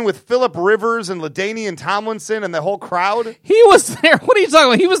couldn't win with Phillip Rivers and LaDainian Tomlinson and the whole crowd. He was there. What are you talking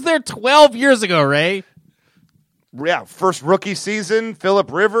about? He was there 12 years ago, Ray. Yeah, first rookie season,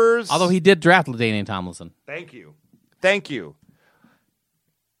 Phillip Rivers. Although he did draft LaDainian Tomlinson. Thank you.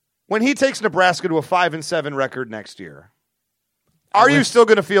 When he takes Nebraska to a 5-7 record next year, are you still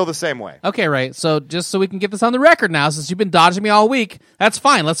going to feel the same way? Okay, Ray. So just so we can get this on the record now, since you've been dodging me all week, that's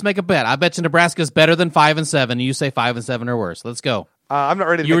fine. Let's make a bet. I bet you Nebraska's better than 5-7, and you say 5-7 or worse. Let's go. I'm not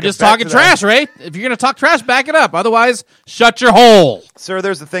ready to You were make a just bet talking today. trash, Ray. If you're going to talk trash, back it up. Otherwise, shut your hole. Sir,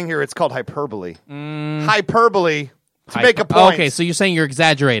 there's a thing here. It's called hyperbole. Hyperbole to make a point. Okay, so you're saying you're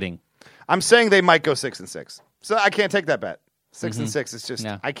exaggerating. I'm saying they might go 6-6. So I can't take that bet. 6-6 is just,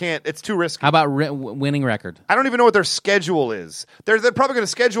 Yeah. I can't, it's too risky. How about winning record? I don't even know what their schedule is. They're probably going to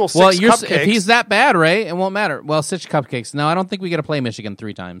schedule 6 Well, cupcakes. if he's that bad, Ray, it won't matter. Well, 6 cupcakes. No, I don't think we got to play Michigan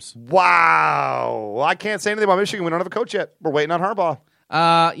 3 times. Wow. Well, I can't say anything about Michigan. We don't have a coach yet. We're waiting on Harbaugh.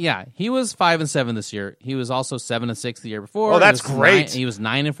 Yeah, he was 5-7 this year. He was also 7-6 the year before. Oh, that's He was great. He was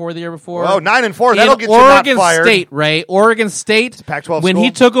 9-4 the year before. Oh, 9-4. That'll get you Oregon not fired. State, Ray. Oregon State. Pac-12 When school.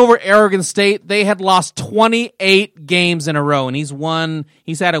 he took over Oregon State, they had lost 28 games in a row, and he's won.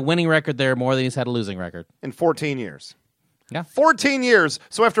 He's had a winning record there more than he's had a losing record. In 14 years. Yeah. 14 years.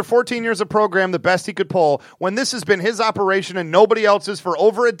 So after 14 years of program, the best he could pull, when this has been his operation and nobody else's for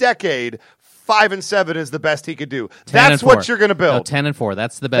over a decade, 5-7 is the best he could do. That's what you're going to build. No, 10-4.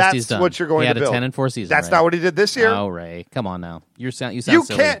 That's the best he's done. That's what you're going he to had build. a 10-4 season. That's Ray. not what he did this year. Oh, Ray, come on now. You sound You silly.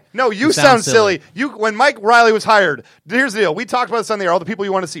 can't. No, you sound silly. When Mike Riley was hired, here's the deal. We talked about this on the air. All the people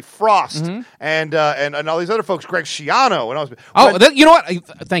you want to see, Frost and all these other folks, Greg Schiano, and all. You know what?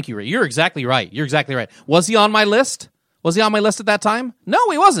 Thank you, Ray. You're exactly right. Was he on my list? Was he on my list at that time? No,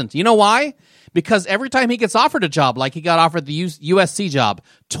 he wasn't. You know why? Because every time he gets offered a job, like he got offered the USC job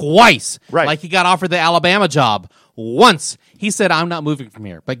twice, Right. like he got offered the Alabama job once, he said, I'm not moving from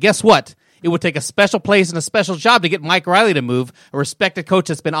here. But guess what? It would take a special place and a special job to get Mike Riley to move, a respected coach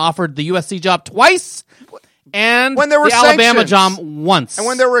that's been offered the USC job twice and When there were the Alabama sanctions. job once. And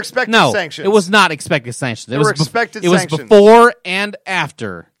when there were expected no, sanctions. it was not expected sanctions. It was expected It was sanctions. before and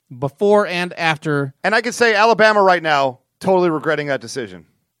after. Before and after. And I can say Alabama right now, totally regretting that decision.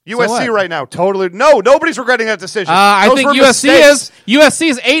 USC what? right now, totally. No, nobody's regretting that decision. I Those think were USC mistakes.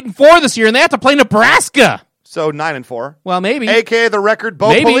 is 8-4 this year, and they have to play Nebraska. So 9-4. Well, maybe. AKA the record Bo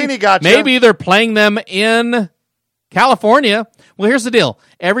maybe, Pelini got you. Maybe they're playing them in California. Well, here's the deal.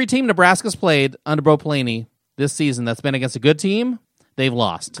 Every team Nebraska's played under Bo Pelini this season that's been against a good team, they've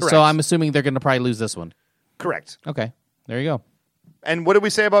lost. Correct. So I'm assuming they're going to probably lose this one. Correct. Okay, there you go. And what did we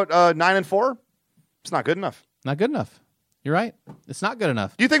say about 9-4? It's not good enough. Not good enough. You're right. It's not good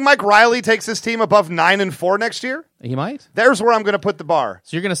enough. Do you think Mike Riley takes this team above 9-4 next year? He might. There's where I'm going to put the bar.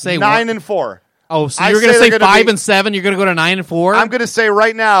 So you're going to say 9-4. Oh, so I you're going to say say they're gonna 5-7. You're going to go to 9-4. I'm going to say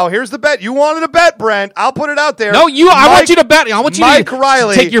right now, here's the bet. You wanted a bet, Brent. I'll put it out there. No, I want you to bet. I want you Mike to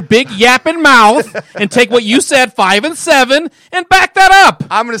Riley. take your big yapping mouth and take what you said, 5-7, and back that up.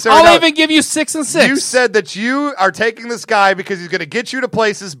 I'm going to say I'll right now, even give you 6-6. you said that you are taking this guy because he's going to get you to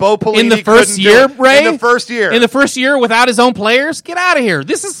places Bo Pelini in the first couldn't year, do. Ray? In the first year. In the first year without his own players? Get out of here.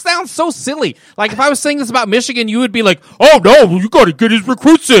 Sounds so silly. Like, if I was saying this about Michigan, you would be like, oh, no, you got to get his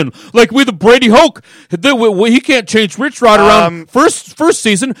recruits in. Like with Brady Hoke. He can't change Rich Rod around first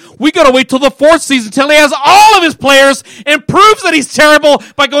season. We got to wait till the fourth season till he has all of his players and proves that he's terrible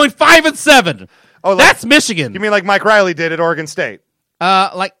by going 5-7. Oh, like- That's Michigan. You mean like Mike Riley did at Oregon State?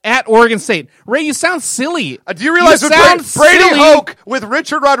 Like at Oregon State. Ray, you sound silly. Do you realize sound that Brady silly. Hoke with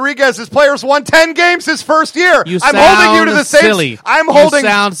Richard Rodriguez, his players won 10 games his first year? You I'm holding you to the sound same. silly. I'm You holding.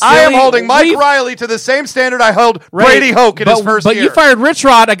 sound I am silly. holding Mike We've- Riley to the same standard I held Ray, Brady Hoke in his first but year. you fired Rich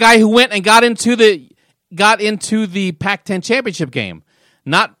Rod, a guy who went and got into the Pac-10 championship game,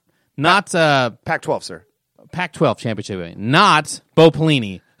 not Pac-12, sir. Pac-12 championship game, not Bo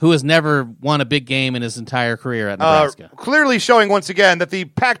Pelini, who has never won a big game in his entire career at Nebraska. Clearly showing once again that the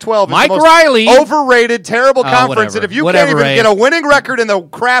Pac-12 is Mike the most Riley- overrated, terrible conference. whatever. And if you Whatever, can't even Ray. get a winning record in the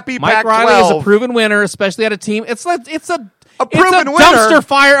crappy Mike Pac-12, Riley is a proven winner, especially at a team. It's a proven winner? dumpster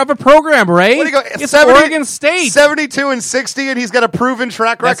fire of a program, Ray. what do you go? It's Oregon State. 72-60, and he's got a proven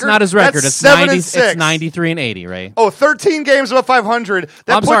track record. That's not his record. That's It's 7-6. 93-80, Ray. Oh, 13 games above 500.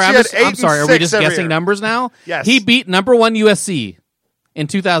 That I'm puts sorry. you at 8 I'm sorry. Are and we 6 just every guessing year. numbers now? Yes. He beat number 1 USC in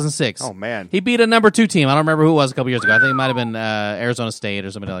 2006. Oh, man. He beat a number 2 team. I don't remember who it was a couple years ago. I think it might have been Arizona State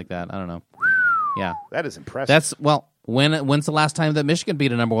or somebody like that. I don't know. Yeah. That is impressive. That's when's the last time that Michigan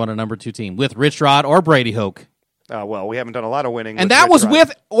beat a number 1 or number 2 team with Rich Rod or Brady Hoke? Well, we haven't done a lot of winning. And with that Rich was Rod.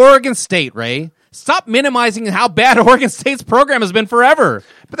 with Oregon State, Ray. Stop minimizing how bad Oregon State's program has been forever.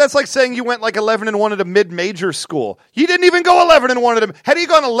 But that's like saying you went like 11-1 at a mid-major school. You didn't even go 11-1 at him. Had he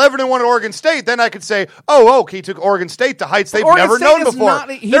gone 11-1 at Oregon State, then I could say, he took Oregon State to heights they've Oregon never State known is before. not-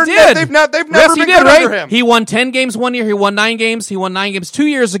 he They're did. They've never Yes, been he did, good right? under him. He won 10 games one year. He won 9 games. He won 9 games 2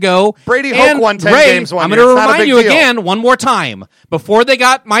 years ago. Brady Hoke won 10 Ray, games one I'm year. going to It's not a remind big you deal. again one more time. Before they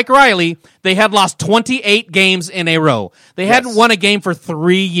got Mike Riley, they had lost 28 games in a row. They hadn't won a game for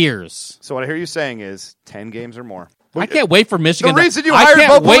 3 years. So what I hear you saying is 10 games or more. I can't wait for Michigan. The reason you I hired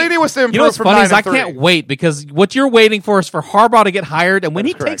can't Bo wait- Pelini was to You know improve what's from funny is I 9-3. can't wait because what you're waiting for is for Harbaugh to get hired, and when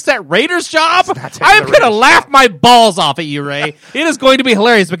he correct. takes that Raiders job, not taking I'm the going to Raiders. laugh my balls off at you, Ray. It is going to be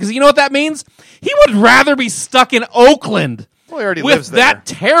hilarious because you know what that means? He would rather be stuck in Oakland Well, he already with lives there. that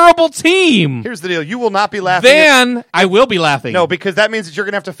terrible team. Here's the deal. You will not be laughing. Then I will be laughing. No, because that means that you're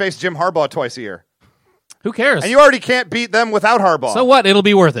going to have to face Jim Harbaugh twice a year. Who cares? And you already can't beat them without Harbaugh. So what? It'll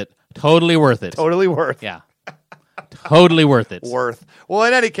be worth it. Totally worth it. Totally worth. Yeah. Totally worth it. Worth. Well,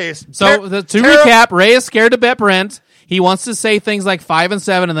 in any case. So to recap, Ray is scared to bet Brent. He wants to say things like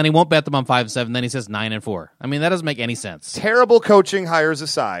 5-7, and then he won't bet them on 5-7. Then he says 9-4. I mean, that doesn't make any sense. Terrible coaching hires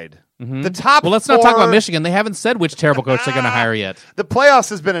aside. The top Well, let's not talk about Michigan. They haven't said which terrible coach they're going to hire yet. The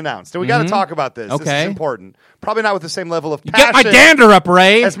playoffs has been announced, and we got to talk about this. This Okay. is important. Probably not with the same level of passion. Get my dander up,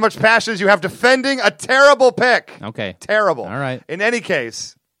 Ray. As much passion as you have defending a terrible pick. Okay. Terrible. All right. In any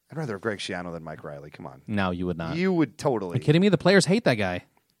case, I'd rather have Greg Schiano than Mike Riley. Come on. No, you would not. You would totally. Are you kidding me? The players hate that guy.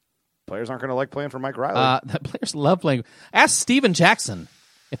 Players aren't going to like playing for Mike Riley. The players love playing. Ask Steven Jackson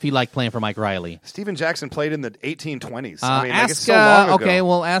if he liked playing for Mike Riley. Steven Jackson played in the 1820s. Ask, it's so long ago. Okay,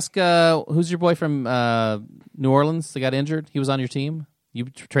 well, ask who's your boy from New Orleans that got injured? He was on your team. You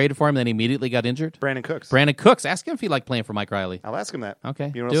traded for him, then he immediately got injured? Brandon Cooks. Brandon Cooks. Ask him if he liked playing for Mike Riley. I'll ask him that.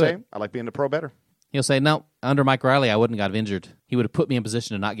 Okay, You know what do I'll it. say? I like being a pro better. He'll say, no, under Mike Riley, I wouldn't have got injured. He would have put me in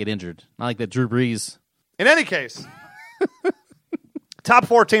position to not get injured. Not like that Drew Brees. In any case, top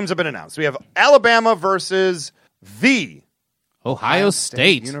 4 teams have been announced. We have Alabama versus the Ohio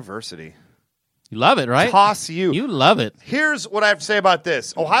State. University. You love it, right? Toss you. You love it. Here's what I have to say about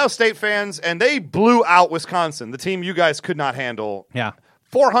this. Ohio State fans, and they blew out Wisconsin, the team you guys could not handle. Yeah.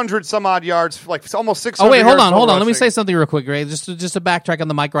 400 some odd yards, like almost 600 Oh, wait, hold yards on. total Let me rushing. say something real quick, Ray. Just to backtrack on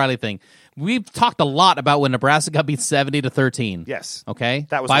the Mike Riley thing. We've talked a lot about when Nebraska got beat 70-13. Yes. Okay?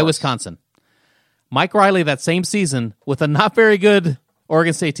 That was by worse. Wisconsin. Mike Riley that same season with a not very good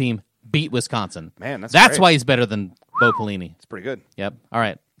Oregon State team beat Wisconsin. Man, that's great. why he's better than Bo Pelini. It's pretty good. Yep. All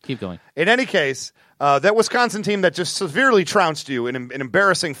right. Keep going. In any case, that Wisconsin team that just severely trounced you in an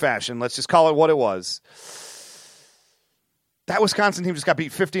embarrassing fashion, let's just call it what it was, that Wisconsin team just got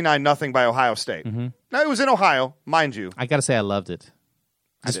beat 59-0 by Ohio State. Now, it was in Ohio, mind you. I got to say I loved it.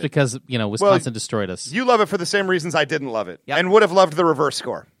 Just did. because, Wisconsin destroyed us. You love it for the same reasons I didn't love it Yep. and would have loved the reverse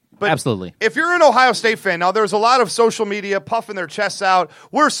score. But Absolutely. if you're an Ohio State fan, now there's a lot of social media puffing their chests out.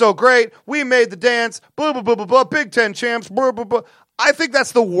 We're so great. We made the dance. Blah, blah, blah, blah, blah. Big Ten champs. Blah, blah, blah. I think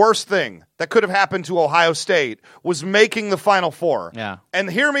that's the worst thing that could have happened to Ohio State was making the Final Four. Yeah. And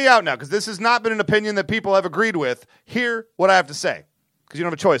hear me out now, because this has not been an opinion that people have agreed with. Hear what I have to say, because you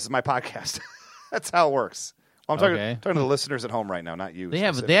don't have a choice. It's my podcast. That's how it works. I'm talking to the listeners at home right now, not you. They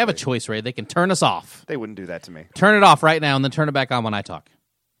have a specifically. choice, Ray. They can turn us off. They wouldn't do that to me. Turn it off right now and then turn it back on when I talk.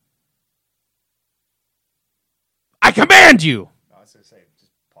 I command you. I was going to say,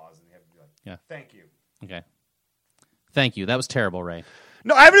 just pause and you have to be like, Yeah. thank you. Okay. Thank you. That was terrible, Ray.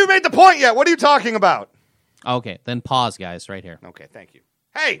 No, I haven't even made the point yet. What are you talking about? Okay, then pause, guys, right here. Okay, thank you.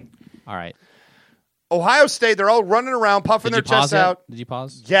 Hey, All right. Ohio State, they're all running around, puffing Did their you pause chests yet? out. Did you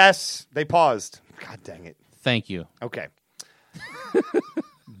pause? Yes, they paused. God dang it. Thank you. Okay.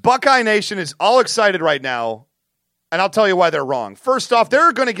 Buckeye Nation is all excited right now, and I'll tell you why they're wrong. First off,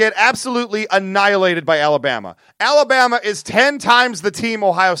 they're going to get absolutely annihilated by Alabama. Alabama is 10 times the team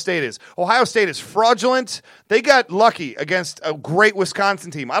Ohio State is. Ohio State is fraudulent. They got lucky against a great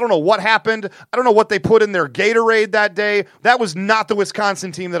Wisconsin team. I don't know what happened. I don't know what they put in their Gatorade that day. That was not the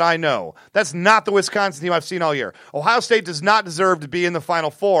Wisconsin team that I know. That's not the Wisconsin team I've seen all year. Ohio State does not deserve to be in the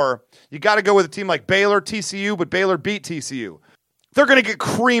Final Four. You got to go with a team like Baylor, TCU, but Baylor beat TCU. They're going to get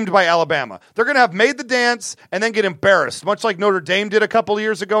creamed by Alabama. They're going to have made the dance and then get embarrassed, much like Notre Dame did a couple of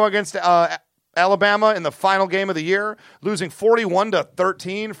years ago against Alabama in the final game of the year, losing 41-13,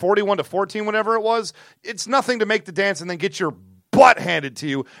 41-14, whatever it was. It's nothing to make the dance and then get your butt handed to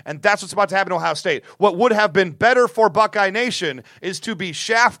you, and that's what's about to happen to Ohio State. What would have been better for Buckeye Nation is to be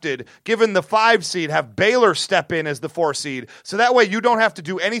shafted, given the 5 seed, have Baylor step in as the 4 seed, so that way you don't have to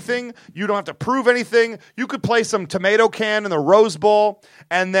do anything, you don't have to prove anything, you could play some tomato can in the Rose Bowl,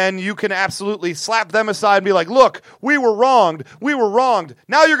 and then you can absolutely slap them aside and be like, look, we were wronged,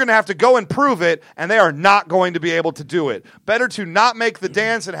 now you're going to have to go and prove it, and they are not going to be able to do it. Better to not make the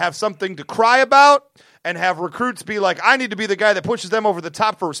dance and have something to cry about, and have recruits be like, I need to be the guy that pushes them over the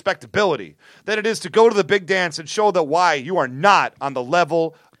top for respectability, than it is to go to the big dance and show that why you are not on the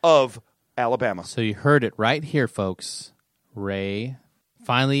level of Alabama. So you heard it right here, folks. Ray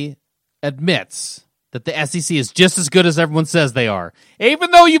finally admits that the SEC is just as good as everyone says they are,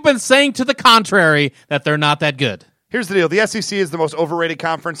 even though you've been saying to the contrary that they're not that good. Here's the deal. The SEC is the most overrated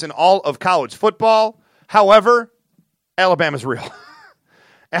conference in all of college football. However, Alabama's real.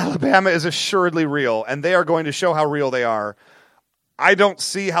 Alabama is assuredly real, and they are going to show how real they are. I don't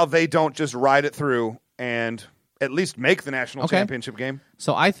see how they don't just ride it through and at least make the national championship game.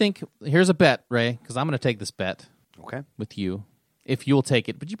 So I think, here's a bet, Ray, because I'm going to take this bet Okay. with you, if you'll take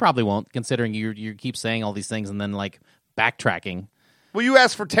it, but you probably won't, considering you keep saying all these things and then, backtracking. Well, you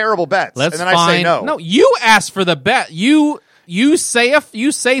asked for terrible bets, Let's and then I say no. No, you asked for the bet. You say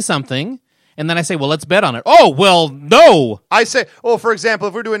something, And then I say, well, let's bet on it. Oh, well, no. I say, for example,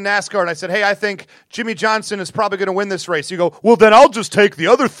 if we're doing NASCAR and I said, hey, I think Jimmy Johnson is probably going to win this race. You go, well, then I'll just take the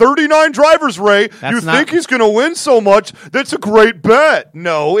other 39 drivers, Ray. Think he's going to win so much? That's a great bet.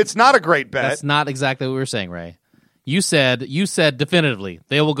 No, it's not a great bet. That's not exactly what we were saying, Ray. You said definitively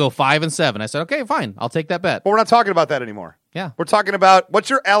they will go 5-7. I said, okay, fine. I'll take that bet. But we're not talking about that anymore. Yeah. We're talking about, what's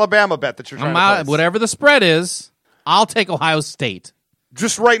your Alabama bet that you're trying to place? Whatever the spread is, I'll take Ohio State.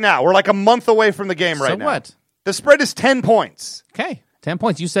 Just right now. We're like a month away from the game right now. So what? The spread is 10 points. Okay, 10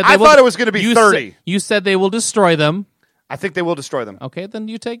 points. You said I thought it was going to be 30. You said they will destroy them. I think they will destroy them. Okay, then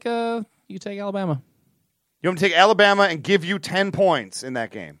you take Alabama. You want me to take Alabama and give you 10 points in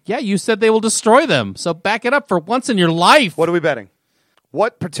that game? Yeah, you said they will destroy them. So back it up for once in your life. What are we betting?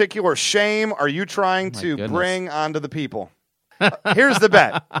 What particular shame are you trying to goodness. bring onto the people? Here's the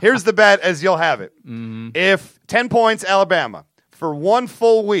bet. Here's the bet as you'll have it. If 10 points, Alabama, for one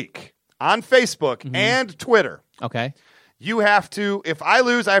full week on Facebook and Twitter, Okay. you have to, if I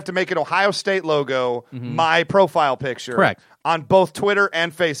lose, I have to make an Ohio State logo, my profile picture. Correct. On both Twitter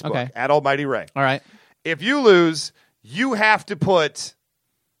and Facebook, Okay. at Almighty Ray. All right. If you lose, you have to put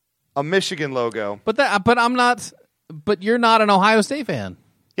a Michigan logo. But I'm not. But you're not an Ohio State fan.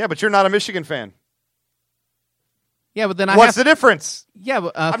 Yeah, but you're not a Michigan fan. Yeah, but then What's the difference? Yeah,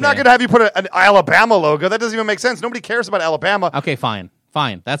 but okay. I'm not going to have you put an Alabama logo. That doesn't even make sense. Nobody cares about Alabama. Okay, fine.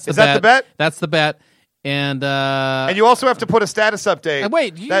 That's the Is bet. that the bet? That's the bet. And you also have to put a status update.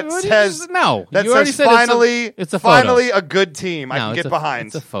 Wait, that says no. That You already says said finally, it's a photo. finally a good team I No, can it's get behind.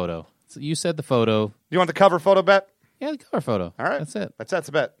 It's a photo. You said the photo. You want the cover photo bet? Yeah, the cover photo. All right, That's it. That's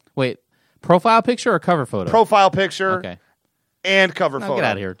a bet. Wait, profile picture or cover photo? Profile picture Okay. and cover No, photo. get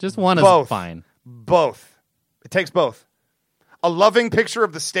out of here. Just one is Both. fine. Both. It takes both. A loving picture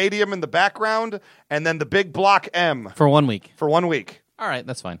of the stadium in the background, and then the big block M For 1 week. for 1 week. All right,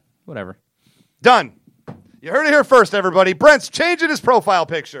 that's fine. Whatever. Done. You heard it here first, everybody. Brent's changing his profile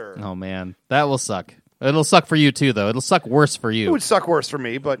picture. Oh, man. That will suck. It'll suck for you, too, though. It'll suck worse for It you. would suck worse for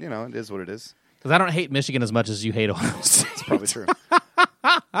me, but, it is what it is. Because I don't hate Michigan as much as you hate Ohio State. It's probably true.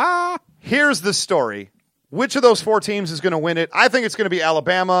 Here's the story. Which of those 4 teams is going to win it? I think it's going to be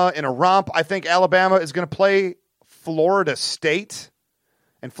Alabama in a romp. I think Alabama is going to play Florida State,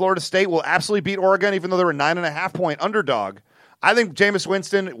 and Florida State will absolutely beat Oregon, even though they're a 9.5-point underdog. I think Jameis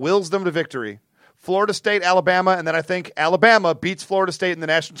Winston wills them to victory. Florida State, Alabama, and then I think Alabama beats Florida State in the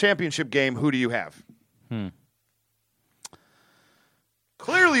national championship game. Who do you have?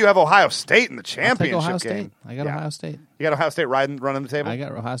 Clearly, you have Ohio State in the championship Ohio game. State. I got Ohio State. You got Ohio State running the table? I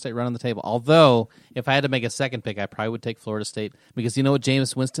got Ohio State running the table. Although, if I had to make a second pick, I probably would take Florida State. Because you know what,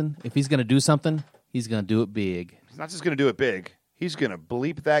 Jameis Winston? If he's going to do something, he's going to do it big. He's not just going to do it big. He's going to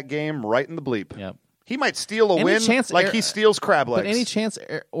bleep that game right in the bleep. Yep. He might steal a Any win chance like he steals crab legs. But any chance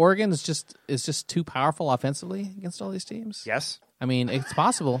Oregon is just too powerful offensively against all these teams? Yes. I mean, it's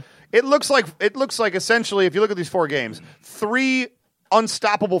possible. It looks like essentially, if you look at these 4 games, 3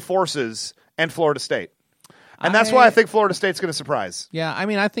 unstoppable forces and Florida State. And that's why I think Florida State's going to surprise. Yeah, I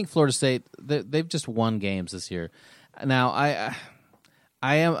mean, I think Florida State, they've just won games this year. Now,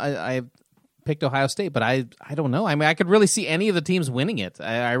 I picked Ohio State, but I don't know. I mean, I could really see any of the teams winning it.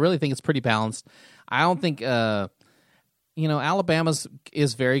 I really think it's pretty balanced. I don't think, Alabama's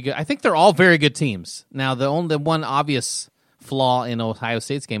is very good. I think they're all very good teams. Now, the only one obvious flaw in Ohio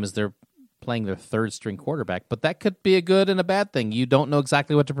State's game is they're playing their 3rd-string quarterback, but that could be a good and a bad thing. You don't know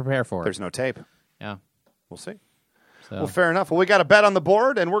exactly what to prepare for. There's no tape. Yeah. We'll see. So. Well, fair enough. Well, we got a bet on the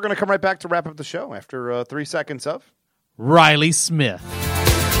board, and we're going to come right back to wrap up the show after 3 seconds of Riley Smith.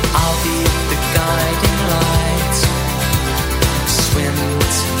 I'll be the guiding light, swim to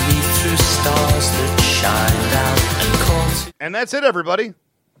me through stars that shine down and call to. And that's it, everybody.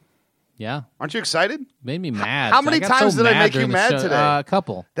 Yeah. Aren't you excited? Made me mad. How many got times so did I make during you the mad show. today? A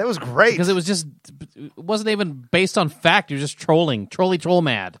couple. That was great. Because it wasn't even based on fact. You're just trolling. Troll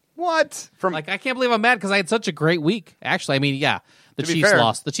mad. What? I can't believe I'm mad because I had such a great week. Actually, I mean, yeah, the To be Chiefs fair.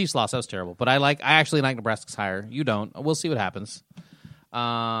 lost. The Chiefs lost. That was terrible. But I actually like Nebraska's hire. You don't. We'll see what happens.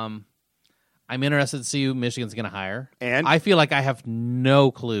 I'm interested to see who Michigan's going to hire. And? I feel like I have no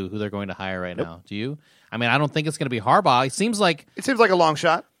clue who they're going to hire right now. Do you? I mean, I don't think it's going to be Harbaugh. It seems like a long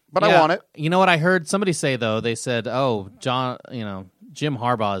shot, but I Yeah. want it. You know what I heard somebody say though? They said, "Oh, Jim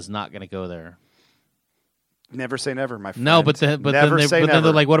Harbaugh is not going to go there." Never say never, my friend. No, but then never say then never.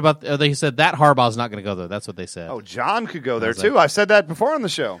 they're like, "What about?" They said that Harbaugh's not going to go there. That's what they said. Oh, John could go there was too. like- I've said that before on the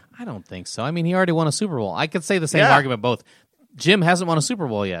show. I don't think so. I mean, he already won a Super Bowl. I could say the same Yeah. argument both. Jim hasn't won a Super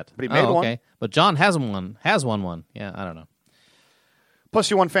Bowl yet, But he made one. Okay, but John hasn't won. Has won one. Yeah, I don't know. Plus,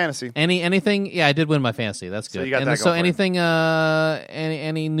 you won fantasy. Anything? Yeah, I did win my fantasy. That's good. So you got and that so going for you. anything?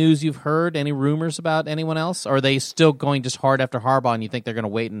 Any news you've heard? Any rumors about anyone else? Or are they still going just hard after Harbaugh, and you think they're going to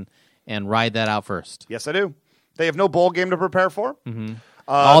wait and ride that out first? Yes, I do. They have no bowl game to prepare for. Mm-hmm.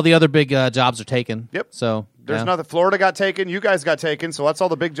 All the other big jobs are taken. Yep. So There's nothing. Florida got taken. You guys got taken. So that's all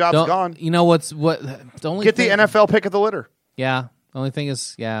the big jobs gone. You know what? The only Get thing, the NFL pick of the litter. Yeah. The only thing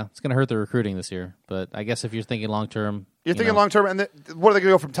is, it's going to hurt the recruiting this year. But I guess if you're thinking long term, You're thinking long term, and what are they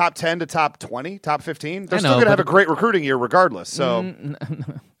going to go from top 10 to top 20, top 15? They're I still know, going to have but- a great recruiting year regardless. So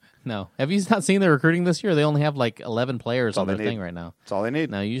no. Have you not seen their recruiting this year? They only have like 11 players all on their they need. thing right now. that's all they need.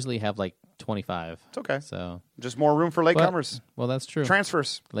 Now, you usually have like 25. It's okay. So, Just more room for latecomers. well, that's true.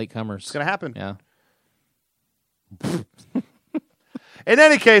 Transfers. Latecomers. It's going to happen. Yeah. In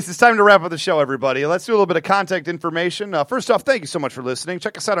any case, it's time to wrap up the show, everybody. Let's do a little bit of contact information. First off, thank you so much for listening.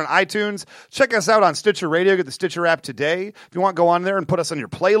 Check us out on iTunes. Check us out on Stitcher Radio. Get the Stitcher app today. If you want, go on there and put us on your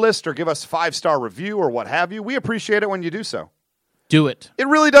playlist or give us a 5-star review or what have you. We appreciate it when you do so. Do it. It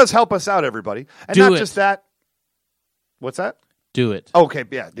really does help us out, everybody. And Do not it. just that. What's that? Do it. Okay,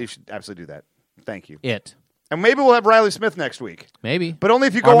 yeah, you should absolutely do that. Thank you. It. And maybe we'll have Riley Smith next week. Maybe. But only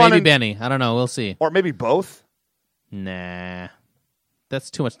if you Or go on maybe and, Benny. I don't know. We'll see. or maybe both. Nah. That's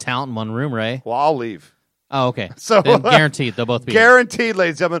too much talent in one room, Ray. Well, I'll leave. Oh, okay. So, Then guaranteed they'll both be here. Guaranteed,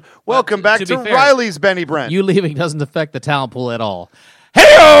 ladies and gentlemen. Welcome back to to be fair, Riley's Benny Brent. You leaving doesn't affect the talent pool at all.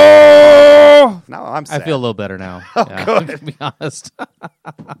 Hey-o! No, I'm sad. I feel a little better now. good. To be honest.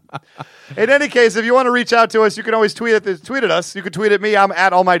 In any case, if you want to reach out to us, you can always tweet at us. You can tweet at me. I'm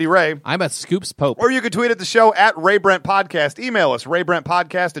at Almighty Ray. I'm at Scoops Pope. Or you can tweet at the show at Ray Brent Podcast. Email us,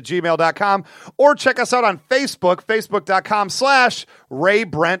 raybrentpodcast@gmail.com. Or check us out on Facebook, facebook.com/Ray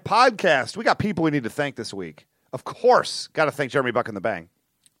Brent Podcast. We got people we need to thank this week. Of course, got to thank Jeremy Buck and the Bang.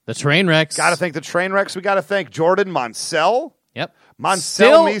 The train wrecks. Got to thank the Trainwrecks. We got to thank Jordan Monsell. Yep.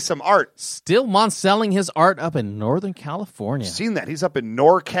 Monsell me some art. Still Monselling his art up in Northern California. Seen that. He's up in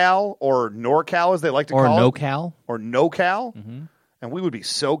NorCal, or NorCal as they like to Or call it. NoCal. Or NoCal. And we would be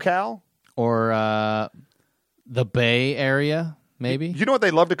SoCal. Or the Bay Area, maybe. You know what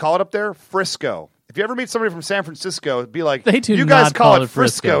they love to call it up there? Frisco. If you ever meet somebody from San Francisco, it'd be like, They do you guys not call it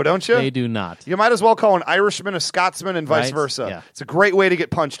Frisco, don't you? They do not. You might as well call an Irishman a Scotsman and vice Right? versa. Yeah. It's a great way to get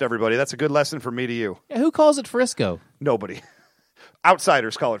punched, everybody. That's a good lesson from me to you. Yeah, who calls it Frisco? Nobody.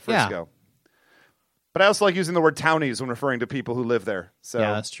 Outsiders call it Frisco. Yeah. But I also like using the word townies when referring to people who live there. So,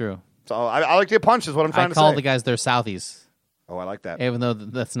 Yeah, that's true. so I like to get punched is what I'm trying I to call say. the guys their Southies, Oh, I like that. even though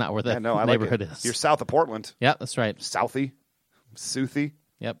that's not where the Yeah, no, I neighborhood like it. is. You're south of Portland. Yep, that's right. Southy. Southy.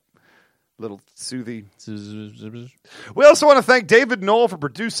 Yep. Little soothy. Yep. We also want to thank David Knoll for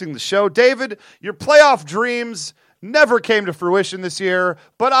producing the show. David, your playoff dreams never came to fruition this year,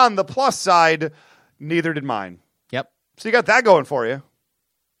 but on the plus side, neither did mine. So you got that going for you.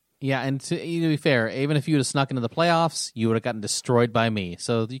 Yeah, and to be fair, even if you would have snuck into the playoffs, you would have gotten destroyed by me.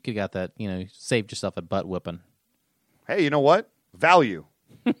 So you could have got that, saved yourself a butt whipping. Hey, you know what? Value.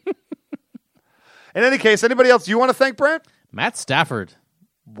 In any case, anybody else you want to thank, Brent? Matt Stafford.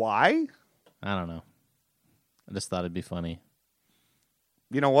 Why? I don't know. I just thought it'd be funny.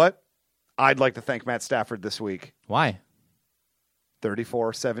 You know what? I'd like to thank Matt Stafford this week. Why?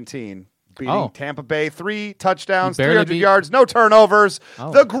 34-17. Beating Oh. Tampa Bay. 3 touchdowns, He barely 300 beat- yards, no turnovers.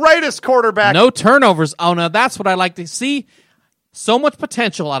 Oh. The greatest quarterback. No turnovers. Oh, no, that's what I like to see. So much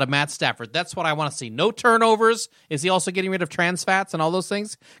potential out of Matt Stafford. That's what I want to see. No turnovers. Is he also getting rid of trans fats and all those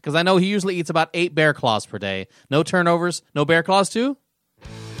things? Because I know he usually eats about 8 bear claws per day. No turnovers. No bear claws, too?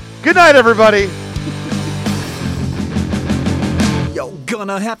 Good night, everybody. You're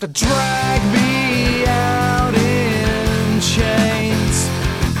gonna have to drag me out in chains.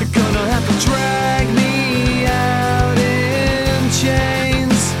 You're gonna have to drag me out in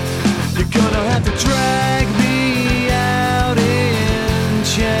chains. You're gonna have to drag